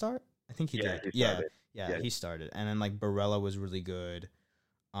start? I think he did. He started, and then like Barella was really good.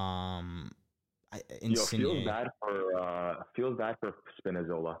 Insigne. Feels bad for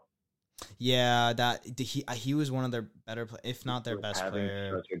Spinazzola. Yeah, that he was one of their better, if not their best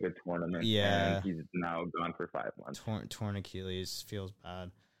player. Such a good tournament. Yeah, and he's now gone for 5 months. Torn Achilles feels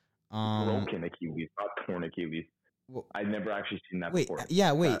bad. Broken Achilles, not torn Achilles. Well, I've never actually seen that before.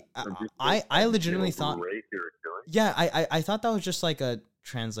 I legitimately thought. Yeah, I thought that was just like a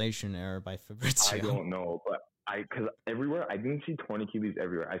translation error by Fabrizio. I don't know, but because everywhere I didn't see torn Achilles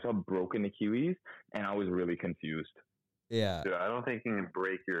everywhere. I saw broken Achilles, and I was really confused. Yeah. I don't think you can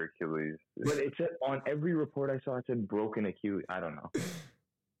break your Achilles. But it said on every report I saw, it said broken Achilles. I don't know.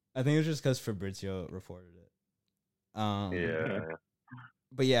 I think it was just because Fabrizio reported it. Yeah.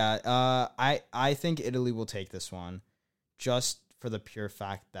 But yeah, I think Italy will take this one, just for the pure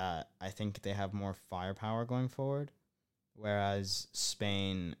fact that I think they have more firepower going forward, whereas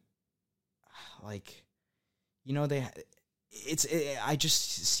Spain, like, I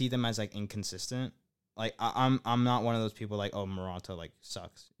just see them as like inconsistent. Like I'm not one of those people like, oh, Morata like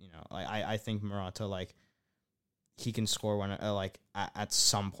sucks, Like I think Morata, like, he can score when like at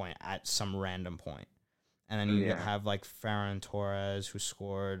some point, at some random point. And then you have like Ferran Torres, who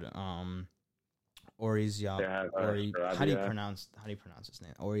scored Oriziabal. How do you pronounce his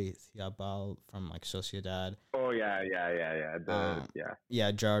name? Oriziabal from like Sociedad. Oh yeah.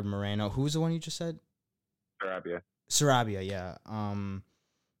 Yeah, Gerard Moreno. Who's the one you just said? Sarabia, yeah.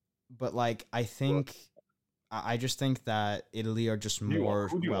 But like I just think that Italy are just more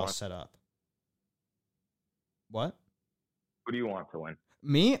well set up. What? Who do you want to win?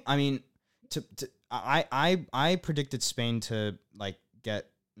 Me? I mean, I predicted Spain to like get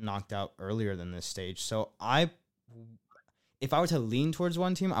knocked out earlier than this stage. So if I were to lean towards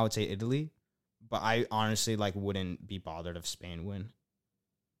one team, I would say Italy, but I honestly like wouldn't be bothered if Spain win.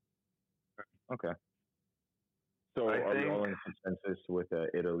 Okay. So are we all in consensus with the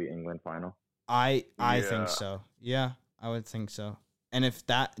Italy-England final? I think so. Yeah, I would think so. And if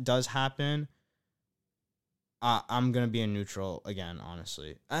that does happen, I'm gonna be a neutral again.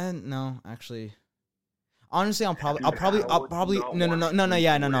 Honestly, no, actually. Honestly, I'll probably no.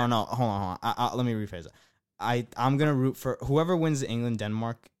 Yeah, no. Hold on. Let me rephrase it. I'm gonna root for whoever wins the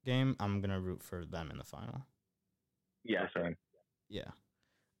England-Denmark game. I'm gonna root for them in the final. Yeah, same. Yeah.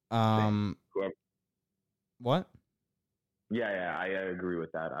 Whoever. What? Yeah, I agree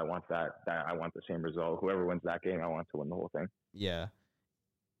with that. I want that. I want the same result. Whoever wins that game, I want to win the whole thing. Yeah.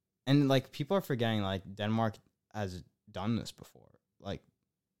 And like people are forgetting, like Denmark has done this before, like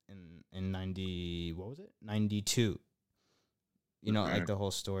in 90, what was it? 92. Like the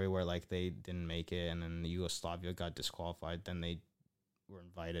whole story where like they didn't make it, and then Yugoslavia got disqualified. Then they were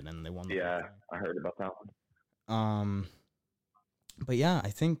invited and they won. I heard about that one. But yeah, I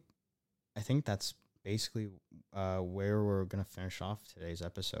think that's basically where we're gonna finish off today's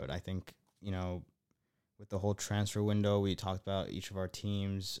episode. I think with the whole transfer window, we talked about each of our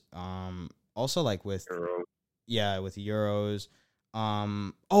teams. Also like with Euros. Yeah, with Euros.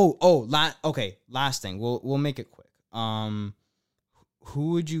 Last thing. We'll make it quick.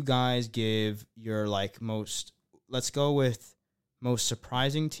 Who would you guys give your like most? Let's go with most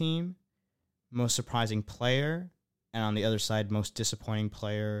surprising team, most surprising player, and on the other side, most disappointing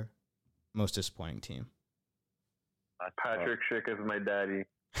player, most disappointing team. Patrick Schick is my daddy.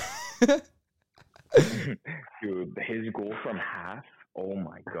 Dude, his goal from half. Oh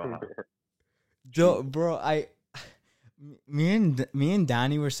my god. Bro, me and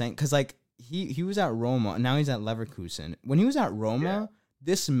Danny were saying, because like he was at Roma, now he's at Leverkusen. When he was at Roma,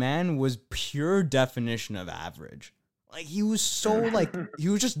 this man was pure definition of average. Like he was so like he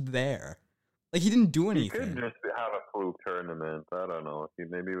was just there. Like he didn't do anything. He could just have a fluke tournament. I don't know.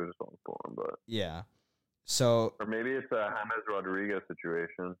 Maybe it was just on form, but yeah. So or maybe it's a James Rodriguez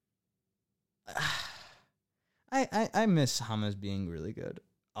situation. I miss James being really good,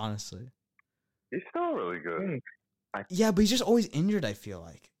 honestly. He's still really good. Yeah, but he's just always injured, I feel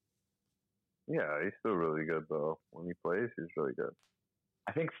like. Yeah, he's still really good though. When he plays, he's really good.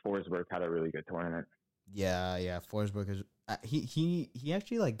 I think Forsberg had a really good tournament. Yeah. Forsberg is he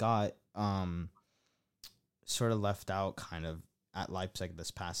actually like got sort of left out kind of at Leipzig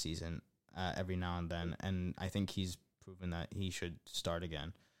this past season every now and then, and I think he's proven that he should start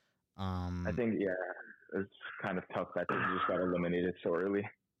again. I think it's kind of tough that he just got eliminated so early.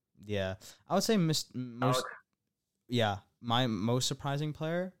 Yeah, I would say my most surprising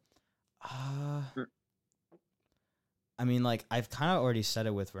player. I mean, like, I've kind of already said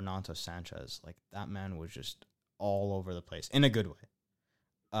it with Renato Sanchez. Like, that man was just all over the place in a good way.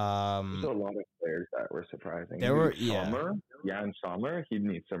 There's a lot of players that were surprising. There were Jan Sommer. He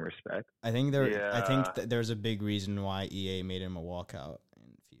needs some respect. I think there's a big reason why EA made him a walkout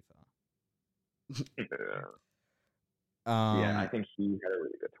in FIFA. I think he had a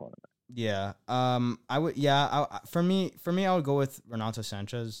really good tournament. Yeah. I would. Yeah. For me, I would go with Renato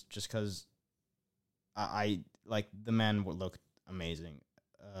Sanchez just because I like the man would look amazing.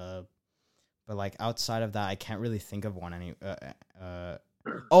 But like outside of that, I can't really think of one.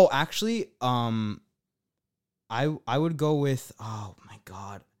 Oh, actually, I would go with. Oh my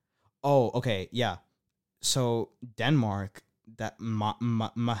god. Oh, okay, yeah. So Denmark, that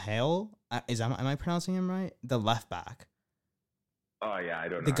Mahale, am I pronouncing him right? The left back. Oh yeah, I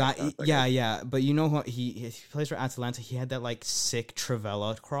don't know. The guy, yeah. But you know what? He plays for Atalanta. He had that like sick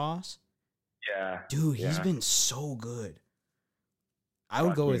Trivela cross. Yeah, dude, he's been so good. I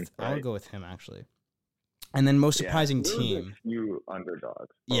would go with him actually. And then most surprising team. A few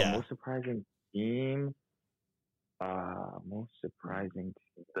underdogs. Most surprising team. Most surprising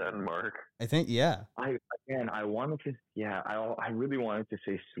team. Denmark. I think I wanted to. Yeah, I really wanted to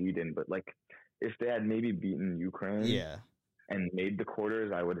say Sweden, but like if they had maybe beaten Ukraine. Yeah. And made the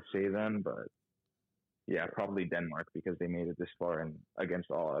quarters, I would say them, but yeah, probably Denmark because they made it this far and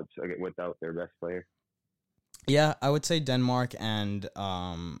against all odds without their best player. Yeah, I would say Denmark, and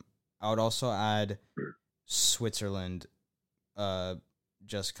I would also add Switzerland,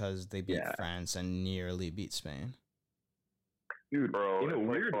 just because they beat France and nearly beat Spain. Dude, bro, in a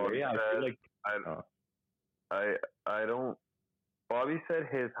weird way, I feel like I don't. Bobby said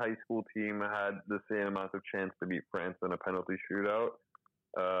his high school team had the same amount of chance to beat France in a penalty shootout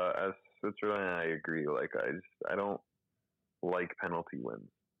as Switzerland. And I agree. Like I don't like penalty wins.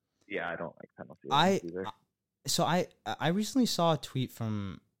 Yeah, I don't like penalty wins either. So I recently saw a tweet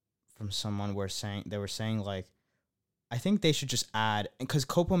from someone where they were saying like, I think they should just add, because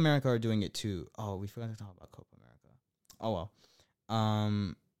Copa America are doing it too. Oh, we forgot to talk about Copa America. Oh well.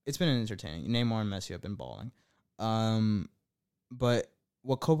 It's been entertaining. Neymar and Messi have been balling. But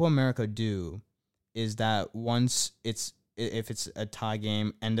what Copa America do is that once if it's a tie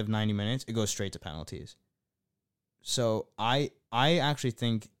game, end of 90 minutes, it goes straight to penalties. So I actually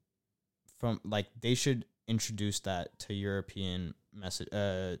think they should introduce that to European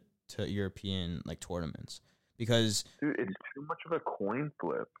like tournaments, because dude, it's too much of a coin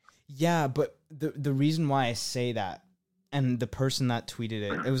flip. Yeah, but the reason why I say that, and the person that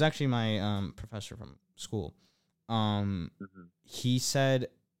tweeted it was actually my professor from school. He said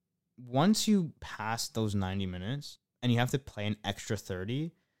once you pass those 90 minutes and you have to play an extra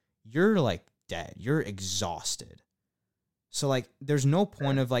 30, you're like dead. You're exhausted. So like there's no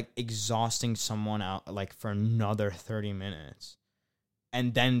point of like exhausting someone out like for another 30 minutes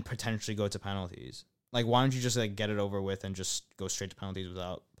and then potentially go to penalties. Like why don't you just like get it over with and just go straight to penalties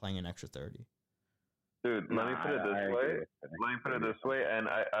without playing an extra 30? Dude, let me put it this way, and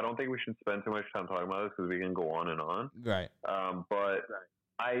I don't think we should spend too much time talking about this because we can go on and on. Right. But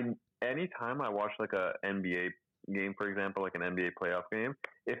anytime I watch like a NBA game, for example, like an NBA playoff game,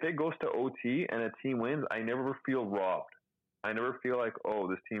 if it goes to OT and a team wins, I never feel robbed. I never feel like, oh,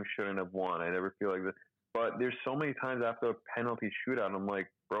 this team shouldn't have won. I never feel like this. But there's so many times after a penalty shootout, I'm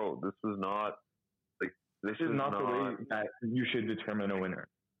like, bro, this is not the way that you should determine a winner.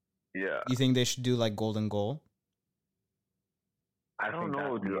 Yeah. You think they should do like golden goal? I don't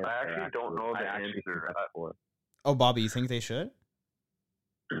know, dude. I actually don't know the answer. Oh, Bobby, you think they should?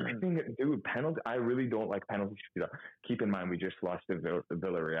 I think, dude, penalty. I really don't like penalty shootout. Keep in mind, we just lost to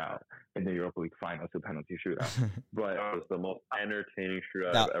Villarreal in the Europa League final to penalty shootout. But that was the most entertaining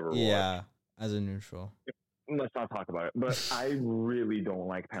shootout I've ever watched. Yeah, as a neutral. Let's not talk about it. But I really don't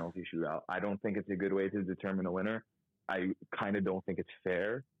like penalty shootout. I don't think it's a good way to determine a winner. I kind of don't think it's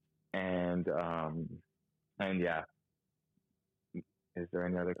fair. And yeah. Is there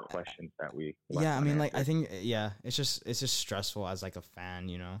any other questions that we? Yeah, I mean, like, I think, it's just stressful as like a fan,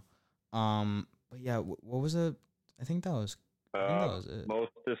 you know. But yeah, what was it? I think that was it.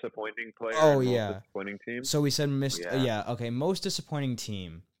 Most disappointing player. Oh yeah. Most disappointing team. So we said okay, most disappointing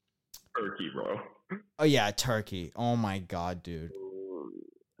team. Turkey, bro. Oh yeah, Turkey. Oh my god, dude.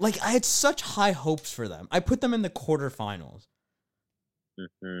 Like I had such high hopes for them. I put them in the quarterfinals.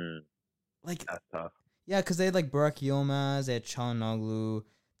 Mm-hmm. Like That's tough. yeah, because they had like Burak Yilmaz, they had Çalhanoğlu.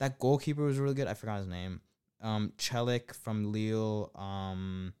 That goalkeeper was really good. I forgot his name. Çelik from Lille.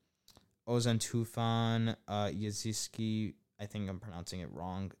 Ozan Tufan. Yaziski. I think I'm pronouncing it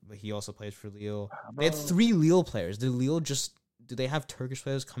wrong, but he also plays for Lille. They had 3 Lille players. Do they have Turkish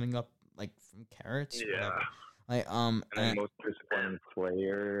players coming up like from Carrots? Yeah. Whatever. Like And then most disappointing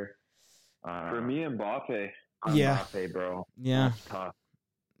player. For me, Mbappe. Yeah. Mbappe, bro. Yeah, That's tough.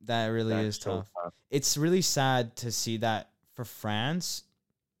 that really That's is so tough. It's really sad to see that for France,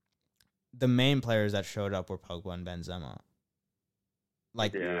 the main players that showed up were Pogba and Benzema.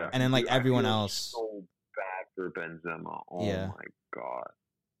 Like, Yeah. and then like Dude, I everyone feel else. So bad for Benzema. Oh Yeah. my god.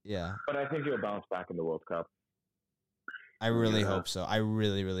 Yeah, But I think he'll bounce back in the World Cup. I really Yeah. hope so. I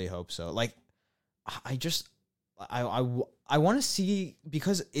really, really hope so. Like, I want to see,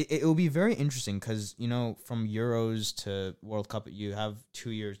 because it will be very interesting because, you know, from Euros to World Cup, you have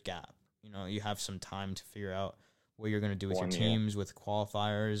 2 years gap. You know, you have some time to figure out what you're going to do with your 1 year. teams, with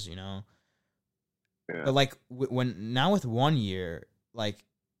qualifiers, you know. Yeah. But like when now with 1 year, like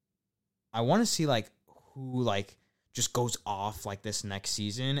I want to see like who like just goes off like this next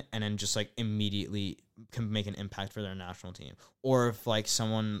season and then just like immediately can make an impact for their national team, or if like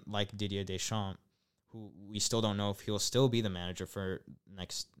someone like Didier Deschamps, who we still don't know if he'll still be the manager for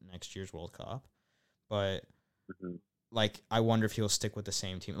next year's World Cup, but Mhm. like I wonder if he'll stick with the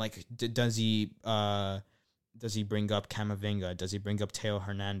same team. Like does he bring up Camavinga? Does he bring up Teo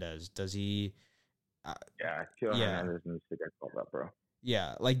Hernandez? Does he Yeah, Teo Yeah. Hernandez needs to get called up, bro.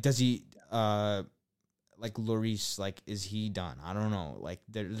 Yeah, like does he like Lloris, like is he done? I don't know. Like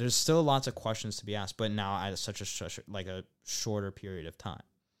there's still lots of questions to be asked, but now at such a shorter period of time.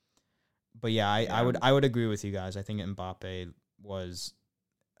 But yeah, I would agree with you guys. I think Mbappe was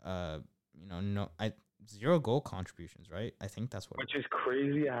no 0 goal contributions, right? I think that's what Which is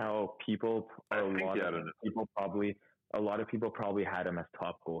crazy how a lot of people probably had him as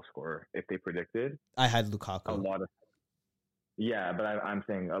top goal scorer if they predicted. I had A Lukaku. lot of but I'm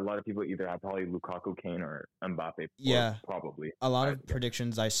saying a lot of people either had probably Lukaku, Kane, or Mbappe. Yeah. Probably. A lot of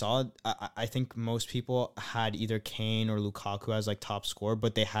predictions I saw, I think most people had either Kane or Lukaku as like top scorer,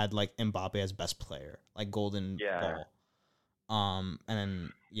 but they had like Mbappe as best player, like golden ball. And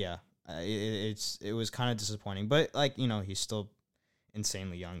then it was kind of disappointing, but like, you know, he's still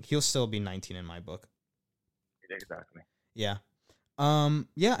insanely young. He'll still be 19 in my book. Exactly. Yeah. I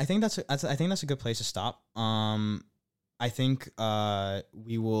think that's a good place to stop. I think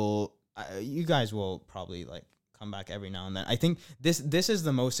we will you guys will probably like come back every now and then. I think this is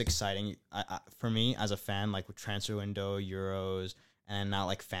the most exciting for me as a fan, like with transfer window, Euros, and now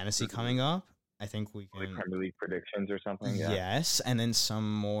like fantasy coming up. I think we can Like Premier League predictions or something. Yeah. Yes, and then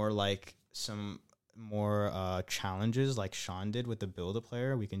some more challenges like Sean did with the build a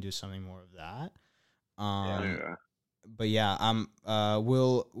player. We can do something more of that. Yeah. But yeah,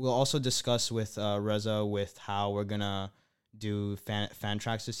 we'll also discuss with Reza with how we're gonna do fan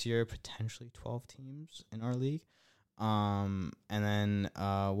tracks this year, potentially 12 teams in our league, and then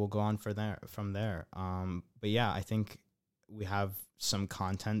we'll go on from there. But yeah, I think we have some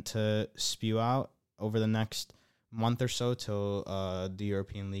content to spew out over the next month or so till the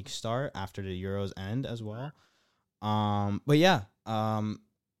European League start after the Euros end as well. But yeah,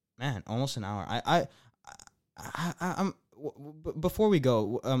 man, almost an hour. I'm before we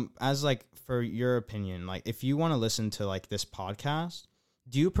go, as like for your opinion, like if you want to listen to like this podcast,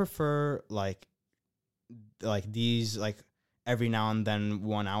 do you prefer like these like every now and then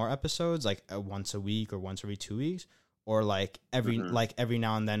 1 hour episodes, like once a week or once every 2 weeks, or like every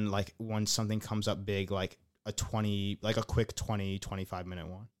now and then, like when something comes up big, like a quick 20-25 minute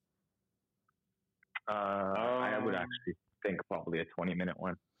one? I would actually think probably a 20-minute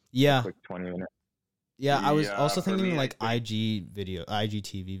one. Yeah. Quick 20-minute. Yeah, I was also for thinking me, like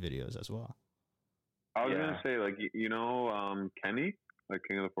IGTV videos as well. I was gonna say, like, you know, Kenny, like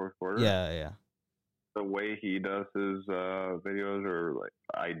King of the Fourth Quarter. Yeah. The way he does his videos are like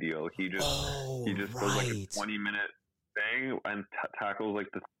ideal. He just does like a 20-minute thing and tackles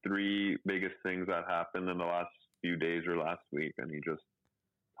like the 3 biggest things that happened in the last few days or last week, and he just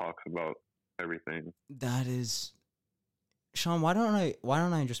talks about everything. That is, Sean. Why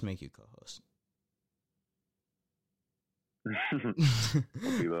don't I just make you co-host? I'll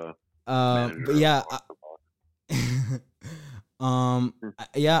be the But manager yeah, of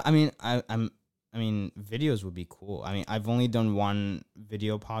I mean, videos would be cool. I mean, I've only done one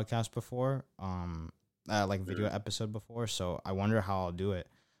video podcast before, like video episode before, so I wonder how I'll do it.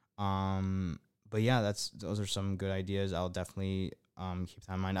 But yeah, those are some good ideas. I'll definitely keep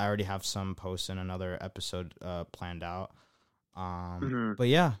that in mind. I already have some posts in another episode planned out. But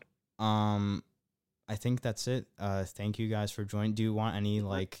yeah, I think that's it. Thank you guys for joining. Do you want any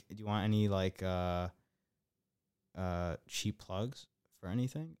cheap plugs for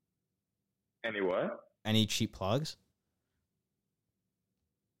anything? Any what? Any cheap plugs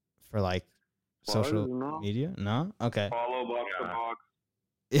for like social media? No? Okay. Follow Box to Box.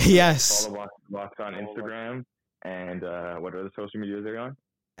 Yes. Follow Box on Instagram, and what are the social medias they're on?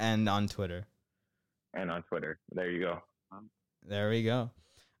 And on Twitter. And on Twitter. There you go. There we go.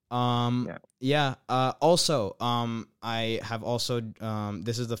 Also, I have also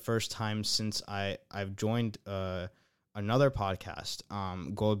this is the first time since I've joined another podcast,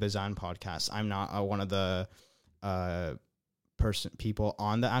 Gold Design Podcast. I'm not one of the people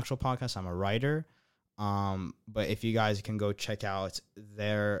on the actual podcast. I'm a writer. But if you guys can go check out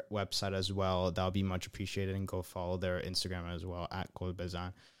their website as well, that'll be much appreciated, and go follow their Instagram as well at Gold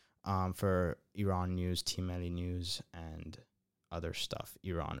Design for Iran news, Team Melli news, and other stuff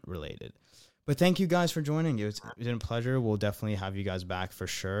Iran related. But thank you guys for joining. It's been a pleasure. We'll definitely have you guys back for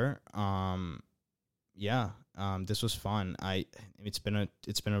sure. This was fun. It's been a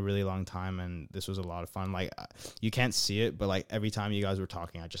really long time, and this was a lot of fun. Like, you can't see it, but like every time you guys were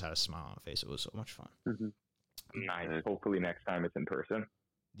talking, I just had a smile on my face. It was so much fun. Nice. Hopefully next time it's in person.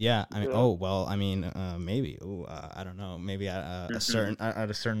 Yeah. Maybe. I don't know. Maybe at a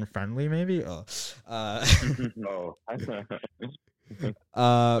certain friendly. Maybe. But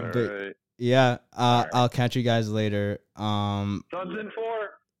yeah. I'll catch you guys later. Suns in 4.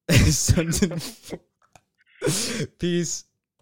 Suns in 4. Peace.